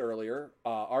said earlier,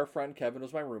 our friend Kevin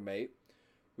was my roommate.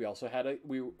 We also had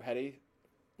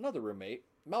another roommate,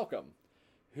 Malcolm,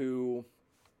 who,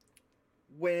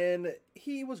 when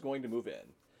he was going to move in,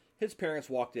 his parents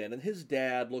walked in, and his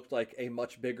dad looked like a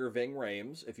much bigger Ving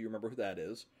Rhames, if you remember who that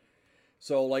is.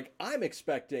 So, like, I'm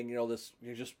expecting, this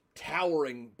just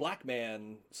towering black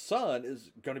man son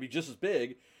is going to be just as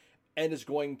big and is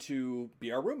going to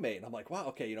be our roommate. And I'm like, wow,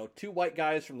 okay, two white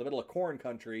guys from the middle of corn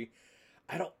country.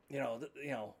 I don't,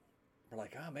 we're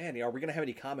like, oh man, are we going to have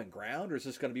any common ground? Or is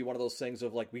this going to be one of those things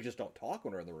of like, we just don't talk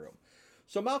when we're in the room?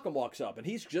 So Malcolm walks up, and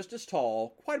he's just as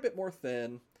tall, quite a bit more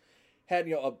thin, had,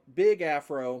 a big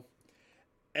afro,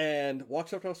 and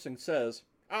walks up to us and says,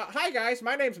 hi guys,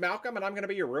 my name's Malcolm, and I'm going to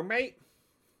be your roommate.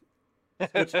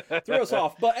 Which threw us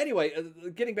off. But anyway,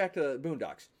 getting back to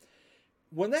Boondocks.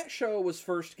 When that show was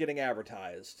first getting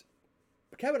advertised,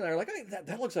 Kevin and I are like, hey,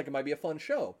 that looks like it might be a fun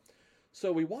show.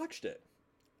 So we watched it.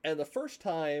 And the first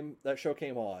time that show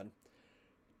came on,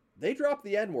 they dropped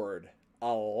the N-word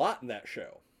a lot in that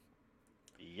show.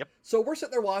 Yep. So we're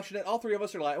sitting there watching it. All three of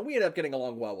us are like, and we ended up getting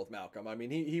along well with Malcolm. I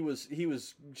mean, he was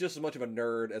just as much of a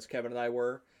nerd as Kevin and I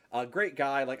were. A great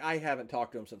guy. Like, I haven't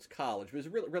talked to him since college, but he's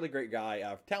a really, really great guy,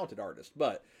 talented artist.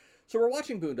 But so we're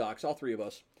watching Boondocks, all three of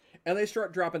us, and they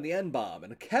start dropping the N-bomb,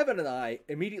 and Kevin and I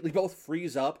immediately both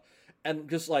freeze up and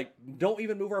just like don't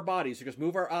even move our bodies. We just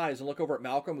move our eyes and look over at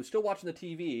Malcolm, who's still watching the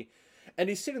TV, and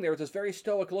he's sitting there with this very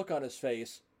stoic look on his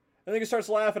face. And then he starts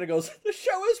laughing and goes, "The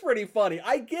show is pretty funny.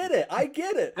 I get it.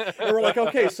 And we're like,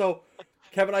 okay, so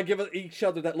Kevin and I give each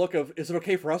other that look of, is it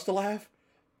okay for us to laugh?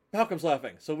 Malcolm's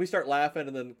laughing. So we start laughing,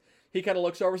 and then he kind of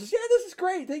looks over and says, "Yeah, this is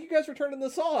great. Thank you guys for turning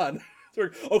this on." So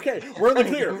okay, we're in the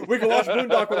clear. We can watch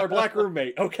Boondock with our black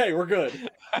roommate. Okay, we're good.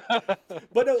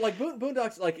 But no, like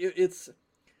Boondocks, like it's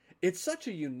such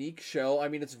a unique show. I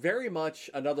mean, it's very much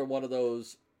another one of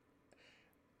those,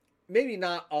 maybe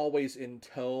not always in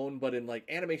tone, but in like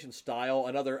animation style,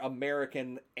 another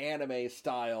American anime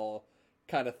style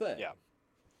kind of thing. Yeah.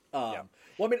 Well,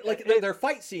 I mean, like their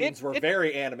fight scenes were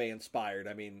very anime inspired.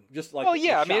 I mean, just like well,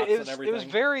 yeah. I mean, it was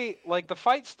very like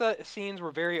the scenes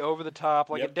were very over the top.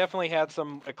 Like it definitely had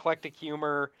some eclectic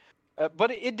humor,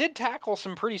 but it did tackle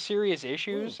some pretty serious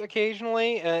issues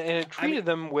occasionally, and it treated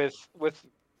them with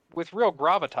real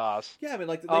gravitas. Yeah, I mean,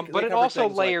 like, but it also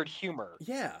layered humor.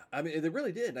 Yeah, I mean, they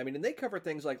really did. I mean, and they covered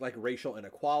things like racial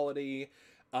inequality,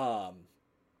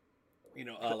 you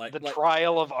know, the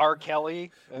trial of R.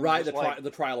 Kelly, right?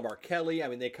 The trial of R. Kelly. I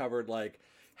mean, they covered like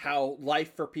how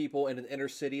life for people in an inner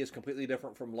city is completely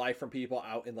different from life from people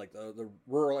out in like the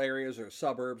rural areas or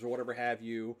suburbs or whatever have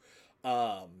you.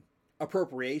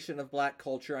 Appropriation of black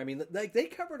culture. I mean, they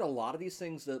covered a lot of these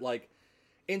things that like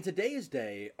in today's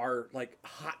day are like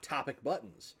hot topic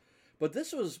buttons. But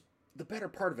this was the better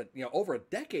part of it. You know, over a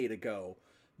decade ago,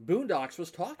 Boondocks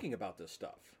was talking about this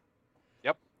stuff.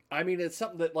 Yep. I mean, it's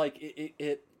something that like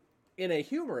it in a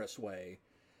humorous way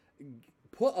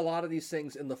put a lot of these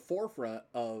things in the forefront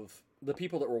of the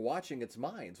people that were watching its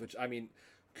minds, which, I mean,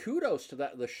 kudos to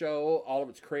the show, all of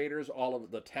its creators, all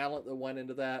of the talent that went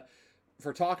into that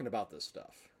for talking about this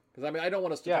stuff. Because, I mean, I don't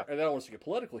want us to get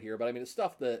political here, but I mean, it's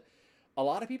stuff that a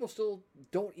lot of people still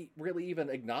don't really even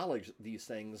acknowledge. These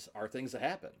things are things that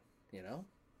happen, you know?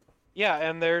 Yeah,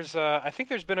 and there's I think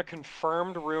there's been a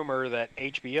confirmed rumor that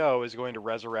HBO is going to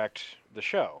resurrect the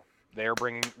show. They're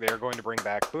going to bring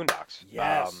back Boondocks.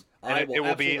 Yes, and it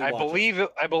will be. I believe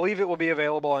it will be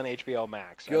available on HBO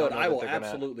Max. Good. I will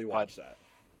absolutely watch that.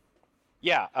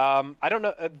 Yeah. I don't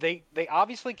know. They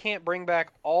obviously can't bring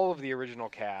back all of the original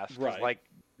cast. Right. Like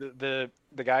the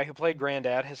guy who played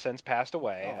Granddad has since passed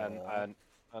away, and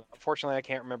unfortunately I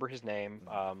can't remember his name.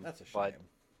 That's a shame.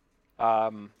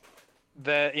 But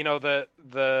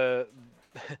the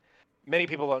many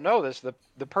people don't know this.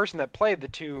 The person that played the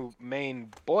two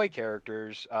main boy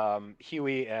characters,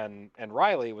 Huey and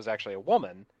Riley, was actually a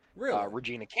woman. Really?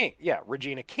 Regina King. Yeah,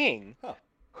 Regina King, huh.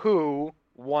 who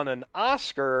won an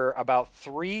Oscar about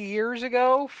 3 years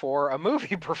ago for a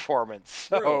movie performance.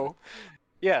 So, really?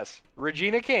 Yes,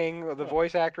 Regina King, the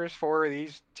voice actress for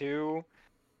these two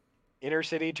inner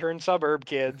city turned suburb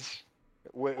kids.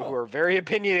 Who are very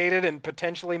opinionated and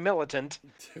potentially militant.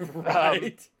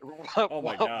 Right. Oh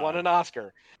my God. Won an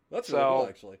Oscar. That's really cool,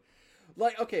 actually.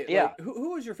 Like, okay, yeah. Like,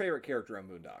 who was your favorite character on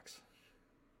Boondocks?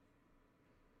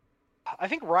 I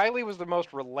think Riley was the most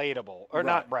relatable. Or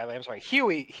not Riley, I'm sorry.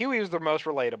 Huey was the most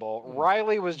relatable.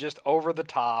 Riley was just over the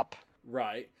top.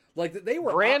 Right. Like, they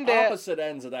were opposite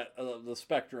ends of that the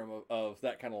spectrum of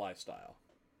that kind of lifestyle.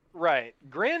 Right.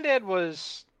 Granddad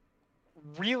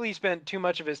really spent too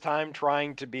much of his time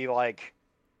trying to be like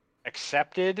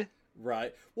accepted.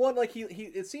 Right. Well, like he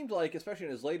it seemed like, especially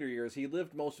in his later years, he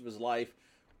lived most of his life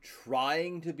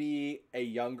trying to be a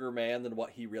younger man than what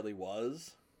he really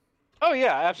was. Oh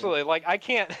yeah, absolutely. Like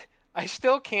I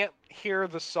still can't hear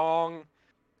the song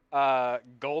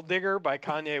Gold Digger by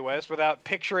Kanye West without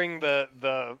picturing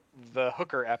the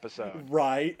hooker episode.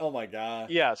 Right. Oh my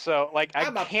God. Yeah, so like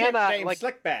I'm a cannot like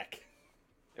Slickback.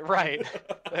 Right.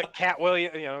 Cat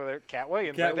Williams, Cat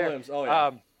Williams. Cat Williams. Oh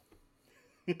yeah.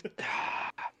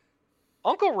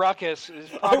 Uncle Ruckus is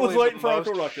probably the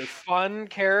most fun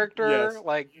character. Yes.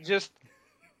 Like just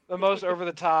the most over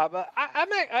the top.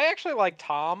 I actually like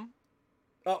Tom.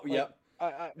 Oh yeah.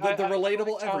 The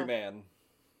relatable everyman.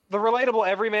 The relatable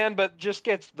everyman, but just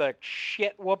gets the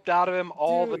shit whooped out of him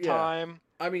all the time.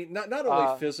 I mean, not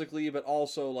only physically, but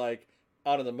also like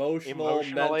on an emotional,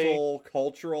 mental,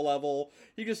 cultural level.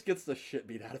 He just gets the shit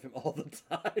beat out of him all the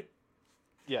time.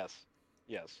 Yes.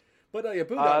 But yeah,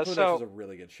 Boondocks was a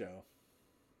really good show.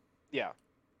 Yeah.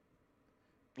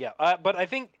 But I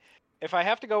think if I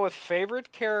have to go with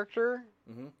favorite character,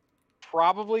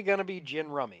 probably gonna be Gin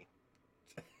Rummy.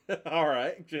 All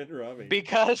right, Gin Rummy.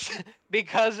 Because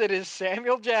it is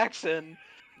Samuel Jackson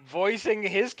voicing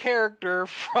his character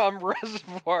from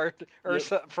Reservoir or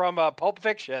Yep. from Pulp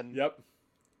Fiction. Yep.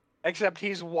 Except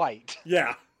he's white.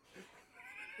 Yeah.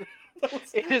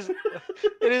 It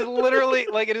is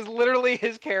literally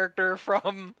his character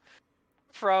from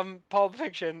Pulp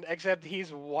Fiction, except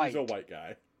he's white. He's a white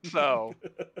guy. So,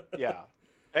 yeah.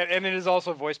 And it is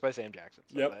also voiced by Sam Jackson.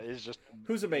 So Yep. that is just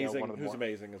Who's amazing. one of the Who's more...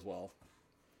 amazing as well.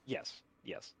 Yes.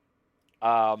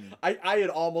 I had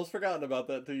almost forgotten about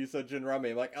that until you said Gin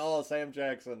Rummy. I'm like, oh, Sam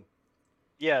Jackson.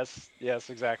 Yes,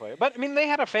 exactly. But I mean, they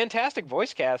had a fantastic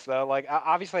voice cast, though. Like,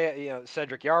 obviously,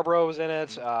 Cedric Yarbrough was in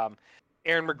it.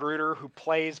 Aaron McGruder, who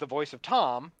plays the voice of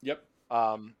Tom. Yep.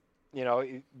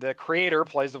 The creator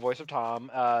plays the voice of Tom.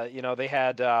 They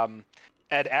had Ed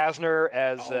Asner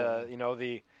as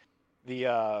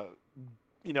the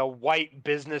white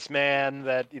businessman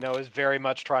that is very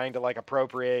much trying to like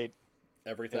appropriate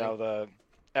Everything.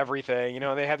 Everything.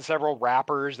 They had several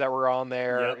rappers that were on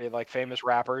there, Yep. like famous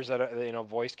rappers that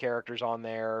voiced characters on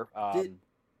there.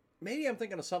 Maybe I'm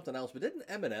thinking of something else, but didn't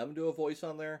Eminem do a voice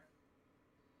on there?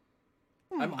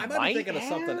 I might be thinking of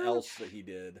something else that he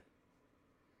did.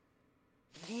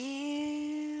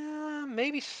 Yeah,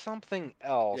 maybe something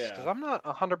else, because I'm not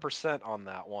 100% on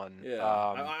that one. Yeah,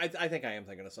 I think I am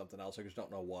thinking of something else. I just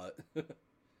don't know what.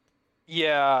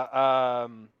 Yeah.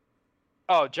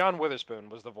 John Witherspoon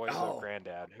was the voice of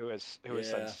Granddad, who has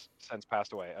since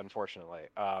passed away, unfortunately.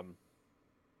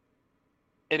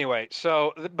 Anyway,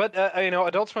 so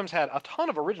Adult Swim's had a ton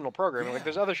of original programming. Yeah. Like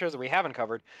there's other shows that we haven't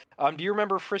covered. Do you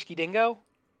remember Frisky Dingo?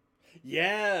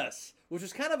 Yes, which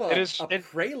is kind of a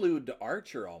prelude to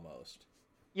Archer almost.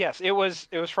 Yes, it was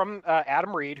from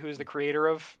Adam Reed, who is the creator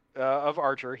of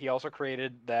Archer. He also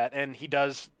created that, and he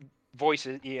does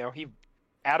voices.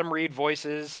 Adam Reed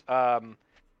voices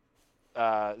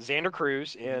Xander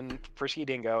Cruz in Frisky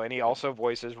Dingo, and he also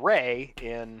voices Ray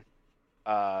in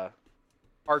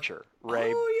Archer.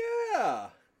 Ray. Oh yeah.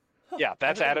 Huh. Yeah,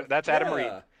 that's Adam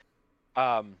Reed.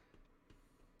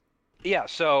 Yeah.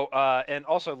 So, and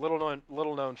also little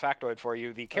known factoid for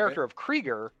you: the character of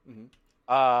Krieger,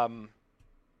 the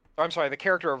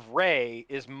character of Ray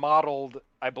is modeled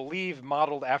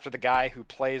after the guy who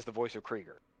plays the voice of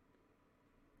Krieger.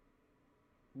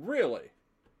 Really?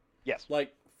 Yes.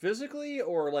 Like physically,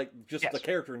 or like just Yes. the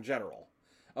character in general?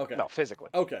 Okay. No, physically.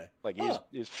 Okay. Like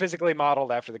he's physically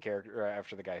modeled after the character,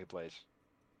 after the guy who plays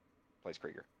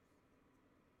Krieger.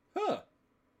 Huh.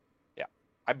 Yeah,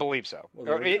 I believe so.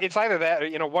 Well, it's either that,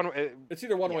 one. It's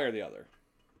either one way or the other.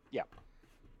 Yeah.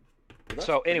 Well,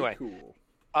 so anyway, cool.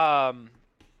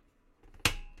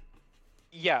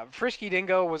 Yeah, Frisky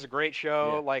Dingo was a great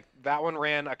show. Yeah. Like that one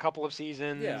ran a couple of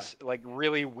seasons. Yeah. Like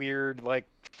really weird, like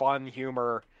fun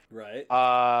humor. Right.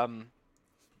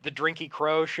 The Drinky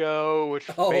Crow show, which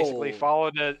basically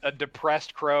followed a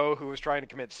depressed crow who was trying to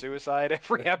commit suicide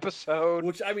every episode.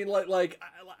 Which I mean, like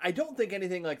I don't think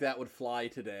anything like that would fly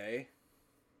today.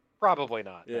 Probably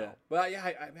not. Yeah. No. Well,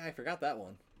 yeah, I forgot that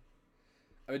one.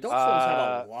 I mean, Adult Swim's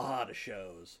had a lot of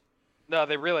shows. No,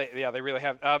 they really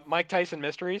have. Mike Tyson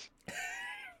Mysteries.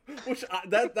 Which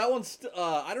that one's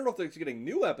I don't know if they're getting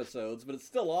new episodes, but it's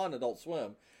still on Adult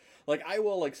Swim. Like I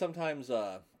will sometimes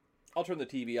I'll turn the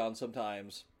TV on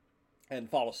sometimes and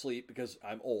fall asleep because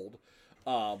I'm old.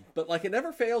 But like it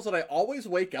never fails that I always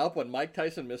wake up when Mike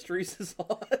Tyson Mysteries is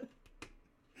on.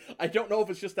 I don't know if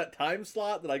it's just that time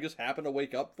slot that I just happen to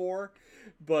wake up for,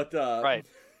 but right.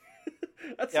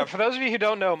 For those of you who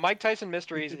don't know, Mike Tyson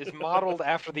Mysteries is modeled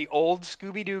after the old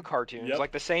Scooby-Doo cartoons,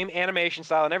 like the same animation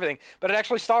style and everything, but it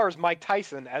actually stars Mike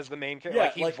Tyson as the main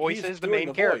character. Yeah, he voices the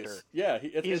main character. Yeah,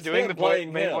 he's doing the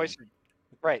main voice.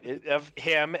 Right, of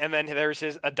him, and then there's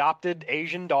his adopted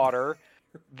Asian daughter,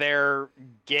 their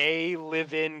gay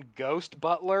live-in ghost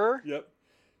butler. Yep.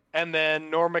 And then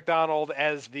Norm Macdonald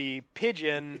as the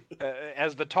pigeon,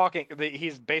 as the talking.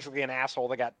 He's basically an asshole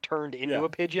that got turned into a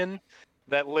pigeon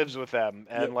that lives with them,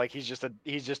 and like he's just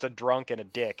a drunk and a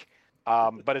dick.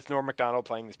 But it's Norm Macdonald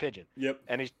playing this pigeon. Yep.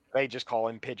 And they just call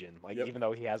him Pigeon, even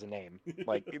though he has a name.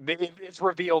 Like it's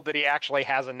revealed that he actually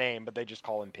has a name, but they just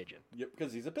call him Pigeon. Yep,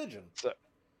 because he's a pigeon. So,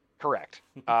 correct.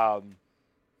 So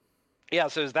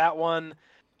is that one.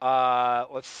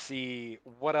 Let's see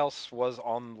what else was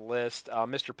on the list.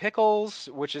 Mr. Pickles,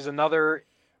 which is another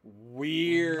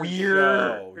weird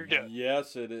show.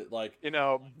 Yes, it is. Like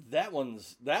that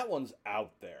one's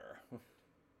out there.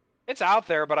 It's out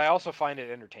there, but I also find it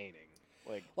entertaining.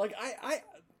 Like I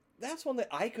that's one that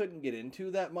I couldn't get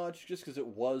into that much just because it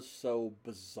was so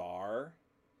bizarre.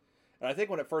 And I think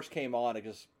when it first came on,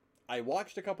 I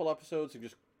watched a couple episodes and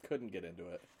just couldn't get into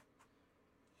it.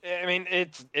 I mean,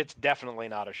 it's definitely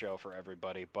not a show for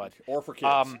everybody, but or for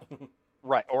kids.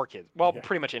 right, or kids. Well, Yeah.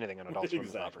 pretty much anything on Adult Swim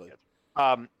is not for Exactly.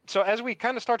 kids. So as we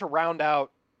kind of start to round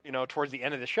out, towards the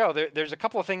end of the show, there's a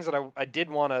couple of things that I did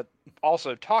want to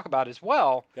also talk about as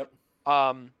well. Yep.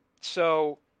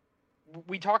 So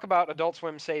we talk about Adult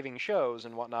Swim saving shows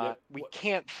and whatnot. Yep. We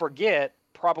can't forget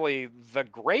probably the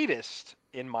greatest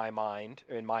in my mind,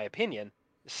 in my opinion,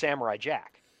 Samurai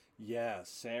Jack. Yeah,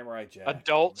 Samurai Jack.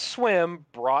 Adult Swim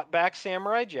brought back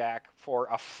Samurai Jack for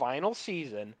a final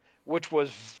season, which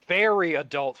was very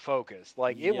adult focused.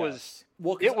 Like it was,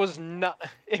 Well, it was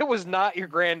not your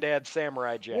granddad's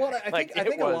Samurai Jack. Well, I Like, think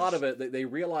it a was, lot of it they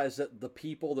realized that the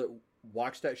people that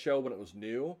watched that show when it was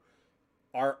new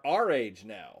are our age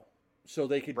now, so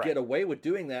they could Right. get away with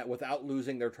doing that without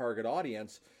losing their target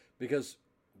audience because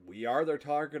we are their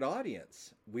target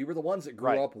audience. We were the ones that grew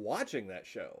Right. up watching that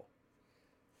show.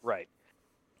 right,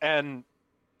 and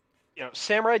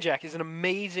Samurai Jack is an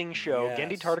amazing show. Yes.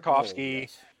 Gendy Tartakovsky,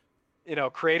 Oh, yes.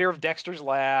 Creator of Dexter's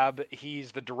Lab.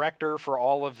 He's the director for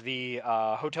all of the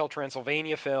Hotel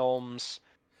Transylvania films.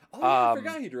 Oh, yeah, I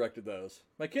forgot he directed those.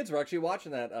 My kids were actually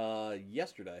watching that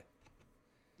yesterday.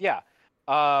 Yeah.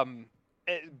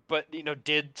 But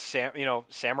did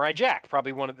Samurai Jack,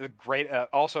 probably one of the great,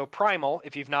 also Primal.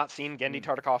 If you've not seen Gendy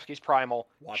Tartakovsky's Primal,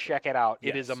 Watch check it out.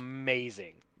 It Yes. is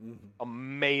amazing. Mm-hmm.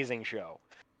 Amazing show.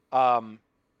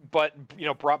 But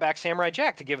brought back Samurai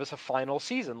Jack to give us a final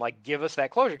season, like give us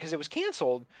that closure, because it was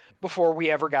canceled before we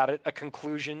ever got a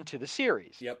conclusion to the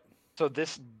series. Yep. So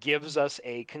this gives us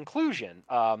a conclusion.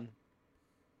 And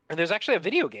there's actually a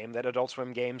video game that Adult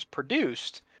Swim Games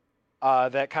produced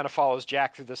that kind of follows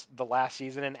Jack through the last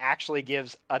season and actually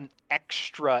gives an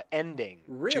extra ending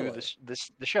Really? to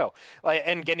the show.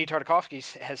 And Gendy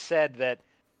Tartakovsky has said that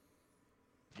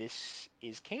this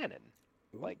is canon.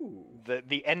 Like Ooh.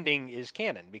 the ending is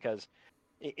canon because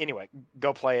anyway,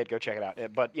 go play it, go check it out.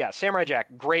 But yeah, Samurai Jack,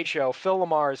 great show. Phil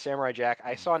Lamar's Samurai Jack.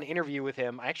 I saw an interview with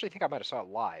him. I actually think I might have saw it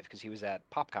live because he was at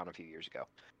PopCon a few years ago.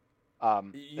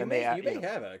 You may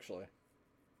have actually.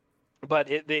 But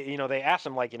they asked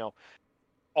him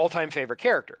all-time favorite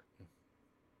character.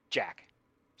 Jack,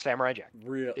 Samurai Jack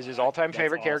Real is his all-time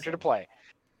favorite character to play.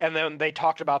 And then they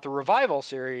talked about the revival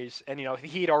series, and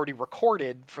he had already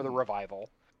recorded for the revival.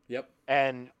 Yep.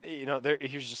 And he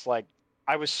was just like,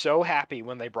 I was so happy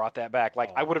when they brought that back.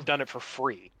 Like I would have done it for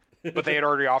free, but they had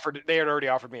already offered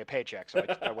me a paycheck, so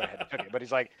I went ahead and took it. But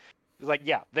he's like,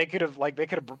 yeah, they could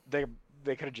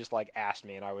have just like asked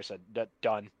me, and I would have said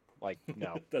done. Like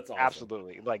no, That's awesome.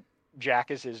 Absolutely. Like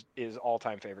Jack is his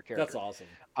all-time favorite character. That's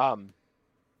awesome.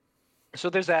 So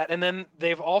there's that, and then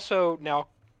they've also now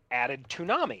added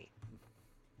Toonami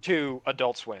to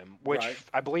Adult Swim, which Right.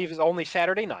 I believe is only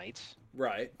Saturday nights.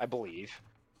 Right. I believe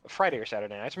Friday or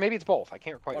Saturday nights. Maybe it's both. I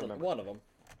can't quite remember. One of them.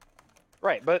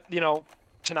 Right, but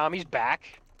Toonami's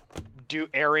back,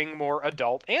 airing more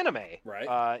adult anime. Right.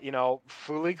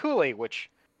 Fooly Cooly, which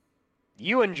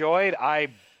you enjoyed. I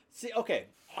See, okay.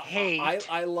 hate.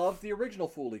 I love the original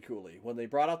Fooly Cooly when they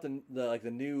brought out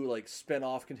the new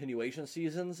spin-off continuation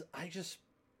seasons.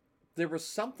 There was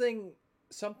something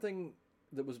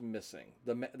that was missing.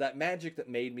 That magic that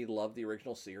made me love the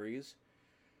original series.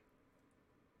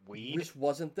 Weed. Just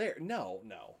wasn't there. No.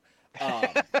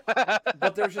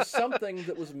 But there's just something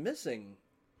that was missing.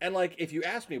 And if you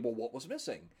ask me, well, what was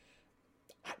missing?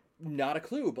 Not a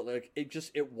clue, but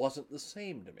it wasn't the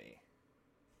same to me.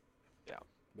 Yeah.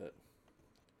 But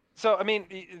so I mean,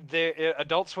 the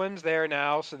Adult Swim's there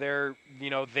now, so they're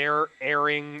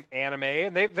airing anime,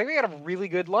 and they got a really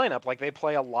good lineup. Like they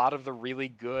play a lot of the really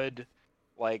good,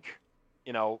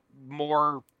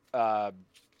 more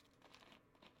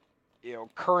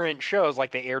current shows.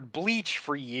 Like they aired Bleach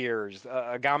for years,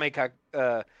 Akame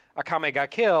ga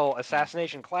Kill,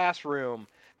 Assassination Classroom,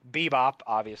 Bebop,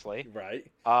 obviously. right.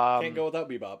 Can't go without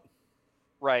Bebop.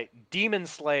 Right, Demon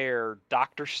Slayer,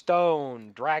 Doctor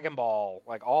Stone, Dragon Ball,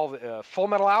 all the Full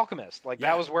Metal Alchemist.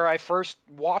 That was where I first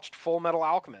watched Full Metal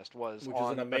Alchemist. Which is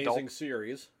an amazing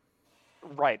series.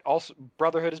 Right. Also,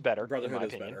 Brotherhood is better.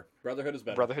 Brotherhood is better. Brotherhood is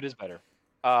better. Brotherhood is better.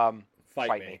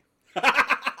 Fight me.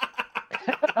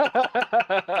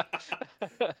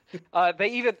 They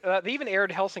even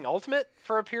aired Hellsing Ultimate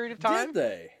for a period of time. Did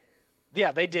they?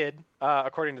 Yeah, they did.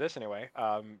 According to this, anyway.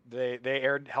 They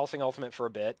aired Hellsing Ultimate for a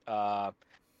bit.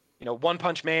 One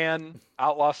Punch Man,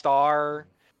 Outlaw Star,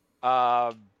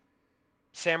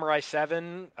 Samurai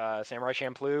 7, Samurai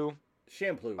Champloo.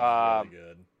 Champloo was really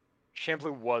good.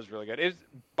 Champloo was really good. It was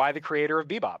by the creator of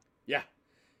Bebop. Yeah.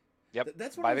 Yep.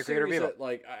 That's one by of the the creator of series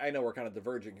Bebop. that, I know we're kind of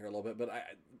diverging here a little bit, but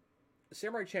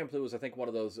Samurai Champloo was, I think, one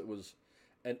of those that was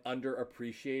an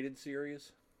underappreciated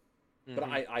series. But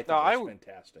Mhm. I think No, it was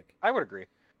fantastic. I would agree.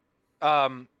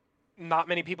 Not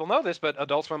many people know this, but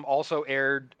Adult Swim also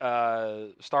aired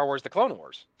Star Wars: The Clone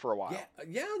Wars for a while.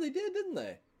 Yeah, they did, didn't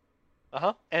they?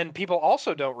 And people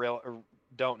also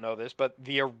don't know this, but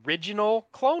the original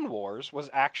Clone Wars was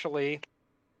actually.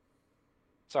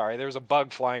 Sorry, there was a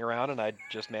bug flying around, and I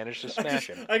just managed to smash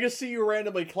him. I just see you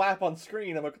randomly clap on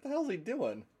screen. I'm like, what the hell's he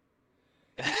doing?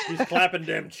 He's clapping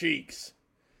them cheeks.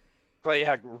 But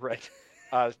yeah, right.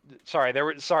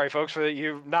 Sorry, folks, for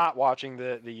you not watching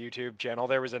the YouTube channel.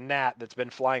 There was a gnat that's been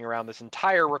flying around this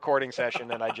entire recording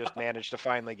session, and I just managed to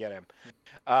finally get him.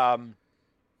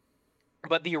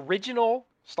 But the original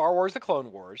Star Wars: The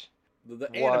Clone Wars,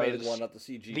 The animated one, not the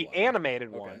CG the one.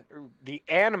 animated one, the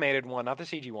animated one, not the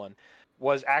CG one,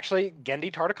 was actually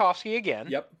Gendy Tartakovsky again.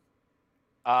 Yep.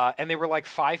 And they were like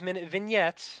 5-minute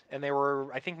vignettes, and they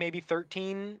were, I think, maybe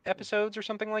 13 episodes or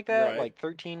something like that, Right. like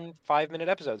 13 5-minute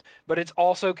episodes. But it's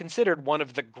also considered one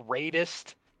of the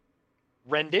greatest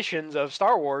renditions of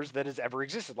Star Wars that has ever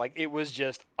existed. Like, it was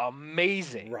just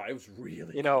amazing. Right, it was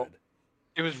really good.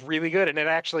 It was really good, and it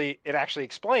actually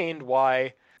explained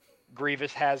why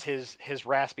Grievous has his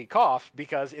raspy cough,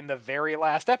 because in the very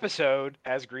last episode,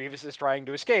 as Grievous is trying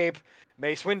to escape,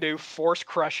 Mace Windu force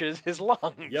crushes his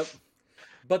lungs. Yep.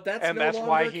 But that's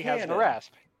why he has the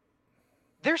rasp.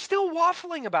 They're still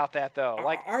waffling about that, though.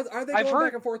 Like, are they going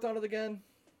back and forth on it again?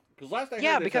 Because last I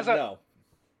heard, they said no.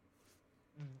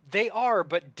 They are,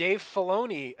 but Dave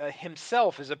Filoni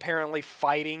himself is apparently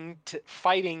fighting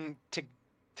to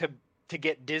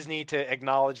get Disney to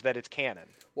acknowledge that it's canon.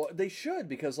 Well, they should,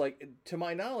 because, like, to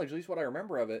my knowledge, at least what I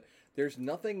remember of it, there's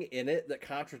nothing in it that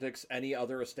contradicts any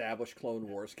other established Clone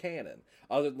Wars canon,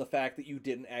 other than the fact that you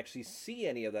didn't actually see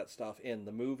any of that stuff in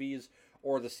the movies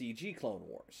or the CG Clone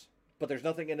Wars. But there's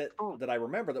nothing in it that I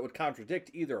remember that would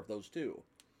contradict either of those two.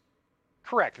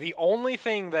 Correct. The only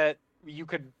thing that you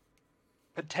could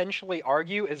potentially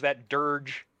argue is that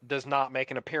Dirge does not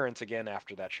make an appearance again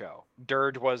after that show.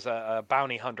 Dirge was a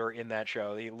bounty hunter in that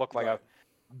show. He looked like a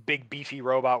big beefy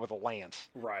robot with a lance.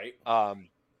 Right.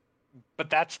 But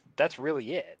that's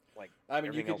really it. Like, I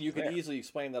mean, you could easily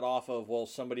explain that off of, well,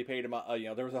 somebody paid him.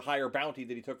 There was a higher bounty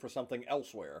that he took for something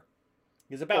elsewhere.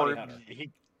 He's a bounty hunter.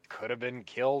 He could have been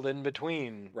killed in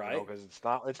between, right? Because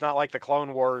it's not like the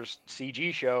Clone Wars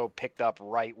CG show picked up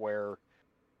right where,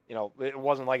 it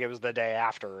wasn't like it was the day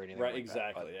after or anything. Right. Like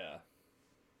exactly. That,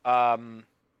 but, yeah.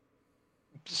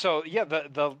 So yeah,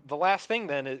 the last thing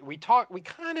then is we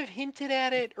kind of hinted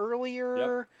at it earlier.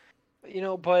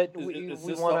 Yep. But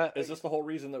is this the whole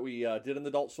reason that we did an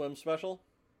Adult Swim special?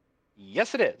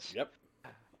 Yes, it is. Yep.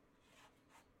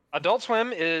 Adult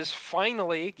Swim is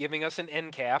finally giving us an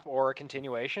end cap or a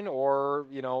continuation or,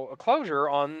 a closure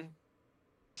on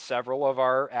several of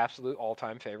our absolute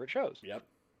all-time favorite shows. Yep.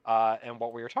 And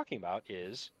what we are talking about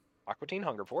is Aqua Teen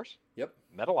Hunger Force, yep,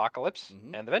 Metalocalypse,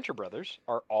 and the Venture Brothers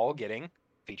are all getting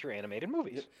feature animated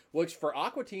movies. Yep. Which for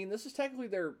Aqua Teen, this is technically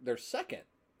their second.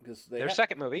 Their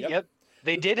second movie, yep.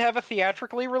 They did have a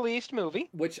theatrically released movie,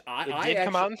 which it did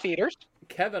come out in theaters.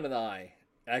 Kevin and I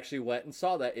actually went and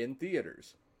saw that in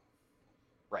theaters.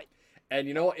 Right. And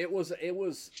it was.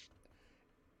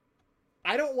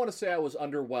 I don't want to say I was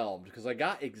underwhelmed, because I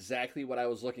got exactly what I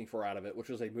was looking for out of it, which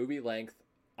was a movie-length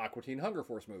Aqua Teen Hunger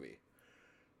Force movie.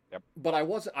 Yep. But I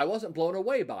wasn't blown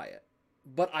away by it.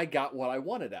 But I got what I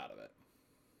wanted out of it.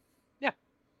 Yeah.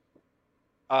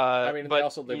 I mean,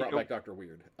 they brought back Dr.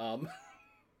 Weird.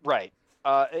 Right.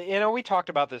 We talked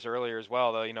about this earlier as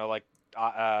well, though. Like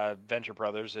Venture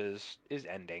Brothers is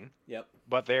ending. Yep.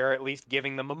 But they're at least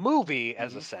giving them a movie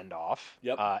as a send-off.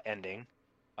 Yep. Ending.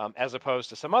 As opposed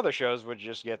to some other shows would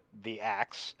just get the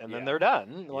axe and then they're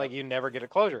done. Yep. Like, you never get a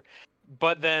closure.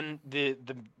 But then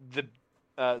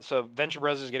so Venture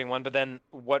Brothers is getting one. But then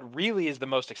what really is the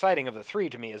most exciting of the three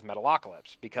to me is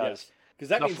Metalocalypse, because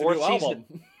that means a new album.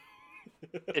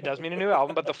 It does mean a new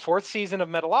album, but the fourth season of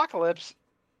Metalocalypse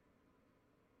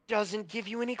doesn't give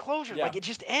you any closure. Yeah. Like, it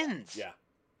just ends. Yeah.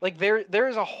 Like, there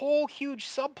is a whole huge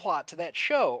subplot to that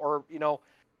show, or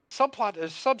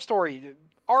sub-story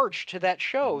arch to that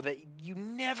show that you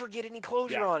never get any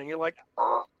closure on, and you're like,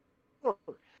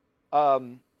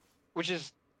 which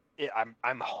is,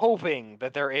 I'm hoping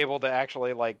that they're able to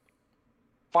actually like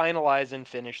finalize and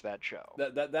finish that show.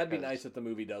 That'd be nice if the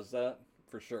movie does that,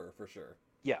 for sure.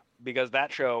 Yeah, because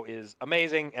that show is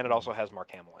amazing, and it also has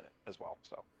Mark Hamill in it as well.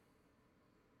 So.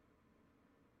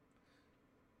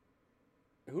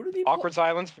 Who did he Awkward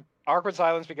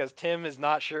silence because Tim is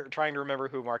not trying to remember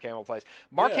who Mark Hamill plays.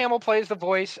 Mark Hamill plays the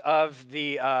voice of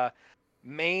the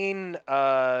main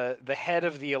the head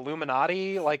of the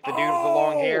Illuminati, like the dude with the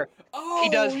long hair. Oh, he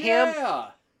does him.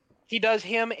 He does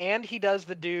him, and he does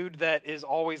the dude that is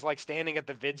always like standing at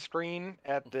the vid screen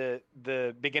at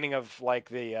the beginning of like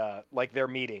the like their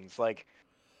meetings. Like,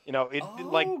 it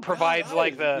like provides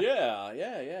like the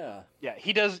yeah.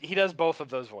 He does both of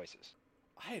those voices.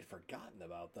 I had forgotten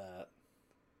about that.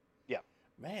 Yeah,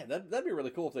 man, that'd be really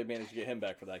cool if they managed to get him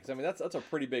back for that. Because I mean, that's a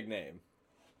pretty big name.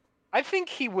 I think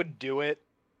he would do it.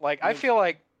 Like, I feel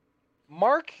like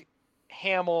Mark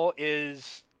Hamill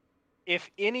is,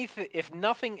 if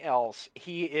nothing else,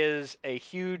 he is a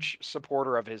huge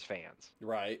supporter of his fans.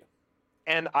 Right.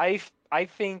 And I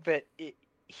think that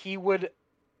he would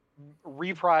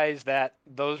reprise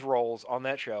those roles on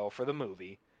that show for the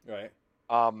movie. Right.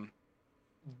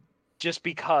 Just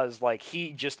because like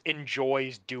he just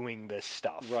enjoys doing this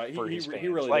stuff for his fans. He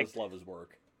really does love his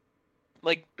work.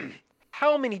 Like,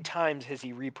 how many times has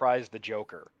he reprised the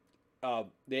Joker?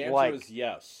 The answer is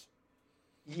yes.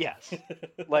 Yes.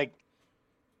 like,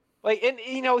 and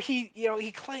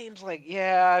he claims like,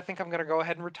 yeah, I think I'm gonna go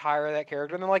ahead and retire that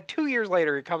character, and then like 2 years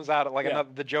later, he comes out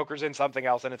at the Joker's in something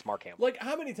else, and it's Mark Hamill. Like,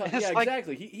 how many times? Yeah,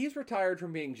 exactly. He's retired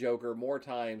from being Joker more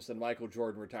times than Michael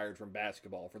Jordan retired from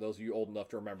basketball. For those of you old enough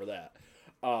to remember that,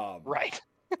 right?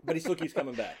 But he still keeps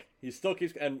coming back. He still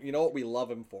keeps, and you know what? We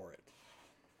love him for it.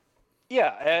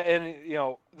 Yeah, and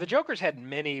the Joker's had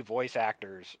many voice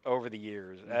actors over the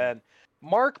years, and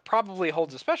Mark probably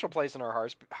holds a special place in our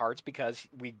hearts because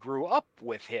we grew up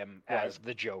with him as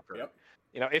the Joker.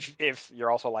 Yep. If you're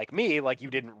also like me, like you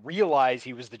didn't realize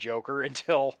he was the Joker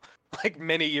until like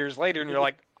many years later, and you're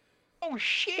like, oh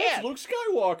shit, that's Luke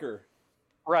Skywalker.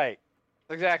 Right,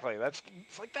 exactly. That's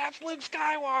Luke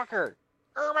Skywalker.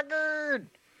 Ermagerd.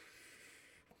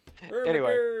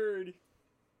 Anyway.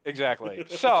 Exactly.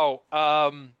 So,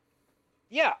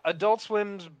 yeah, Adult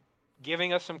Swim's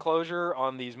giving us some closure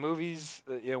on these movies.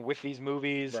 With these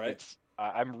movies, right.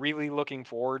 I'm really looking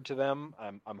forward to them.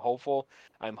 I'm hopeful.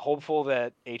 I'm hopeful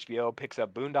that HBO picks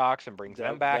up Boondocks and brings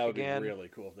them back again. That would be really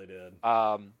cool if they did.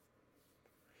 Now,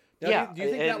 yeah. Do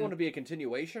you think that one would be a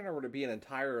continuation, or would it be an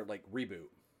entire like reboot?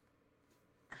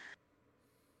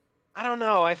 I don't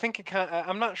know. I think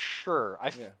I'm not sure.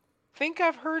 I think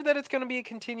I've heard that it's going to be a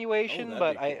continuation,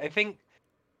 but cool.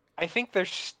 I think they're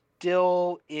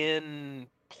still in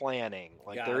planning.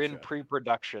 Like they're in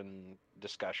pre-production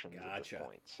discussions at this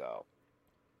point. So,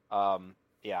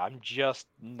 yeah, I'm just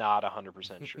not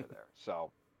 100% sure there. So,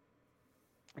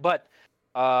 but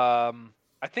I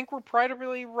think we're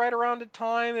probably right around a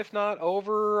time, if not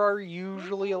over our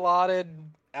usually allotted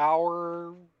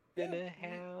hour and a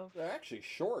half. They're actually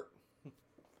short.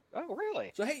 Oh,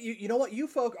 really? So, hey, you know what? You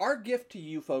folk, our gift to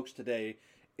you folks today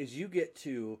is you get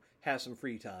to have some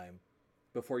free time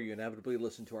before you inevitably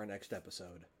listen to our next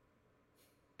episode.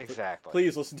 Exactly.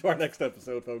 Please listen to our next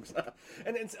episode, folks.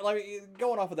 And it's like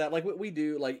going off of that, like what we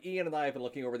do, like Ian and I have been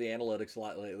looking over the analytics a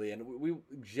lot lately, and we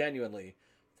genuinely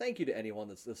thank you to anyone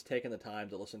that's taken the time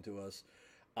to listen to us.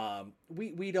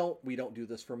 We don't do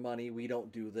this for money. We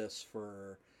don't do this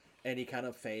for any kind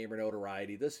of fame or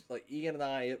notoriety. This, like Ian and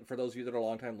I, for those of you that are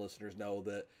longtime listeners, know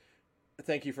that.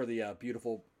 Thank you for the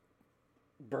beautiful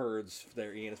birds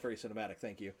there, Ian. It's very cinematic.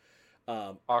 Thank you.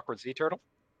 Awkward sea turtle.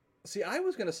 See, I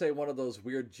was gonna say one of those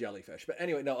weird jellyfish, but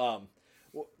anyway, no.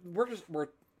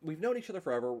 We've known each other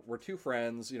forever. We're two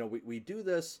friends. We do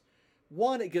this.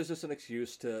 One, it gives us an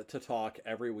excuse to talk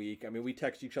every week. I mean, we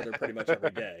text each other pretty much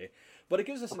every day, but it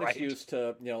gives us an excuse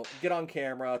to get on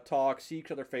camera, talk, see each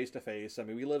other face to face. I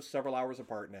mean, we live several hours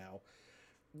apart now.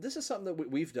 This is something that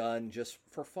we've done just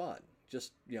for fun.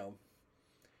 Just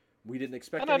we didn't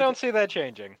expect. And I don't see that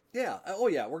changing. Yeah. Oh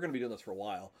yeah, we're gonna be doing this for a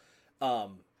while.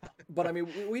 But I mean,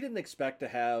 we didn't expect to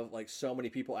have like so many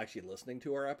people actually listening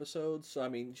to our episodes. So I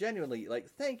mean, genuinely, like,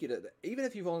 thank you to even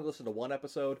if you've only listened to one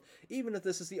episode, even if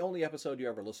this is the only episode you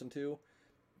ever listened to,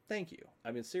 thank you.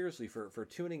 I mean, seriously, for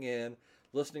tuning in,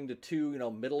 listening to two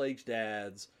middle-aged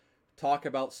dads talk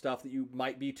about stuff that you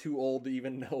might be too old to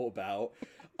even know about,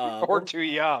 or too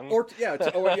young,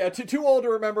 too old to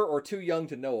remember, or too young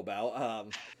to know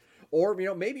about, or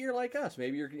maybe you're like us,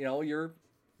 maybe you're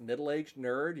middle-aged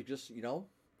nerd, you just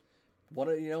want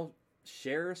to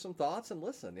share some thoughts and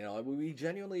listen. We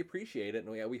genuinely appreciate it,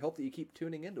 and we hope that you keep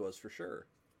tuning into us for sure.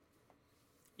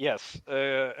 Yes,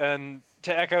 and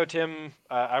to echo Tim,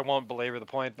 I won't belabor the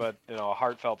point, but a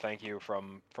heartfelt thank you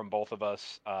from both of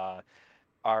us.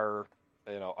 Our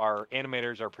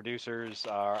animators, our producers,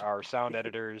 our sound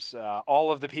editors,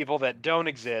 all of the people that don't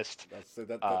exist.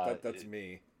 That's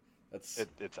me. It's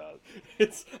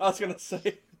us. I was gonna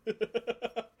say.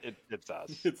 It's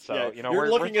us. You're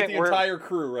looking at the entire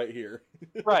crew right here.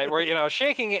 Right, we're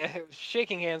shaking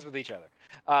hands with each other.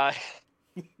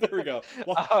 There we go.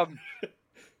 Well,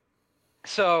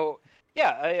 So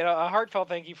yeah, a heartfelt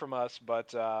thank you from us.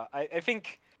 But I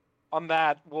think on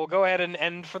that we'll go ahead and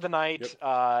end for the night.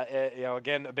 Yep.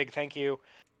 Again, a big thank you.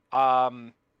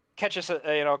 Catch us,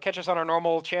 catch us on our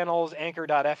normal channels: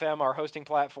 Anchor.fm, our hosting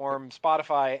platform;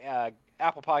 Spotify,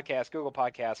 Apple Podcasts, Google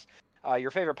Podcasts,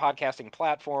 your favorite podcasting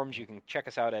platforms. You can check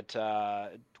us out at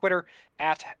Twitter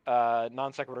at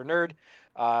Non Sequitur Nerd.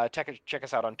 Check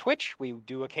us out on Twitch. We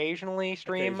do occasionally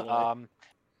stream.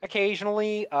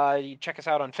 Occasionally, you check us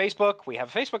out on Facebook. We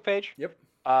have a Facebook page. Yep.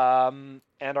 And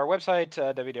our website,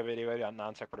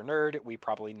 www.nonsequitur.nerd. We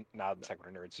probably not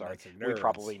sequitur nerds. Sorry, we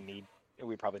probably need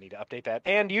to update that.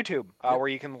 And YouTube, Yep. where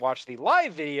you can watch the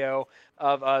live video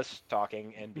of us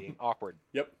talking and being awkward.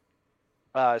 Yep.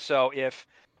 So if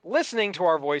listening to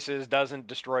our voices doesn't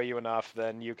destroy you enough,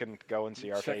 then you can go and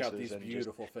see our faces. Check out these and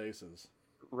beautiful faces.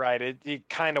 Right, you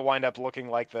kind of wind up looking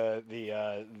like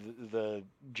the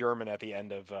German at the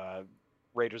end of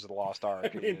Raiders of the Lost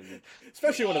Ark. I mean,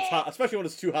 especially when it's hot, especially when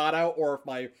it's too hot out, or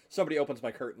if somebody opens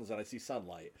my curtains and I see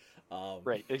sunlight.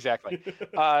 Right, exactly.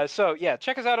 So yeah,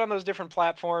 check us out on those different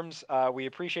platforms. We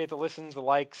appreciate the listens, the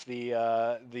likes,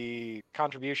 the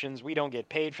contributions. We don't get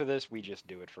paid for this; we just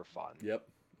do it for fun. Yep.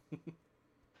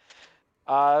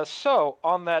 So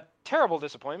on that terrible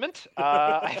disappointment,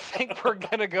 I think we're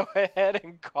gonna go ahead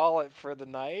and call it for the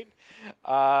night.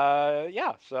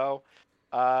 Yeah. So,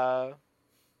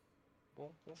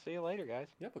 we'll see you later, guys.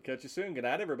 Yep. We'll catch you soon. Good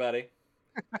night, everybody.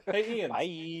 Hey, Ian.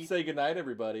 Bye. Say good night,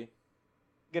 everybody.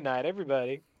 Good night,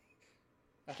 everybody.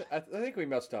 I think we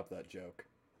messed up that joke.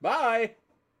 Bye.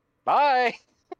 Bye.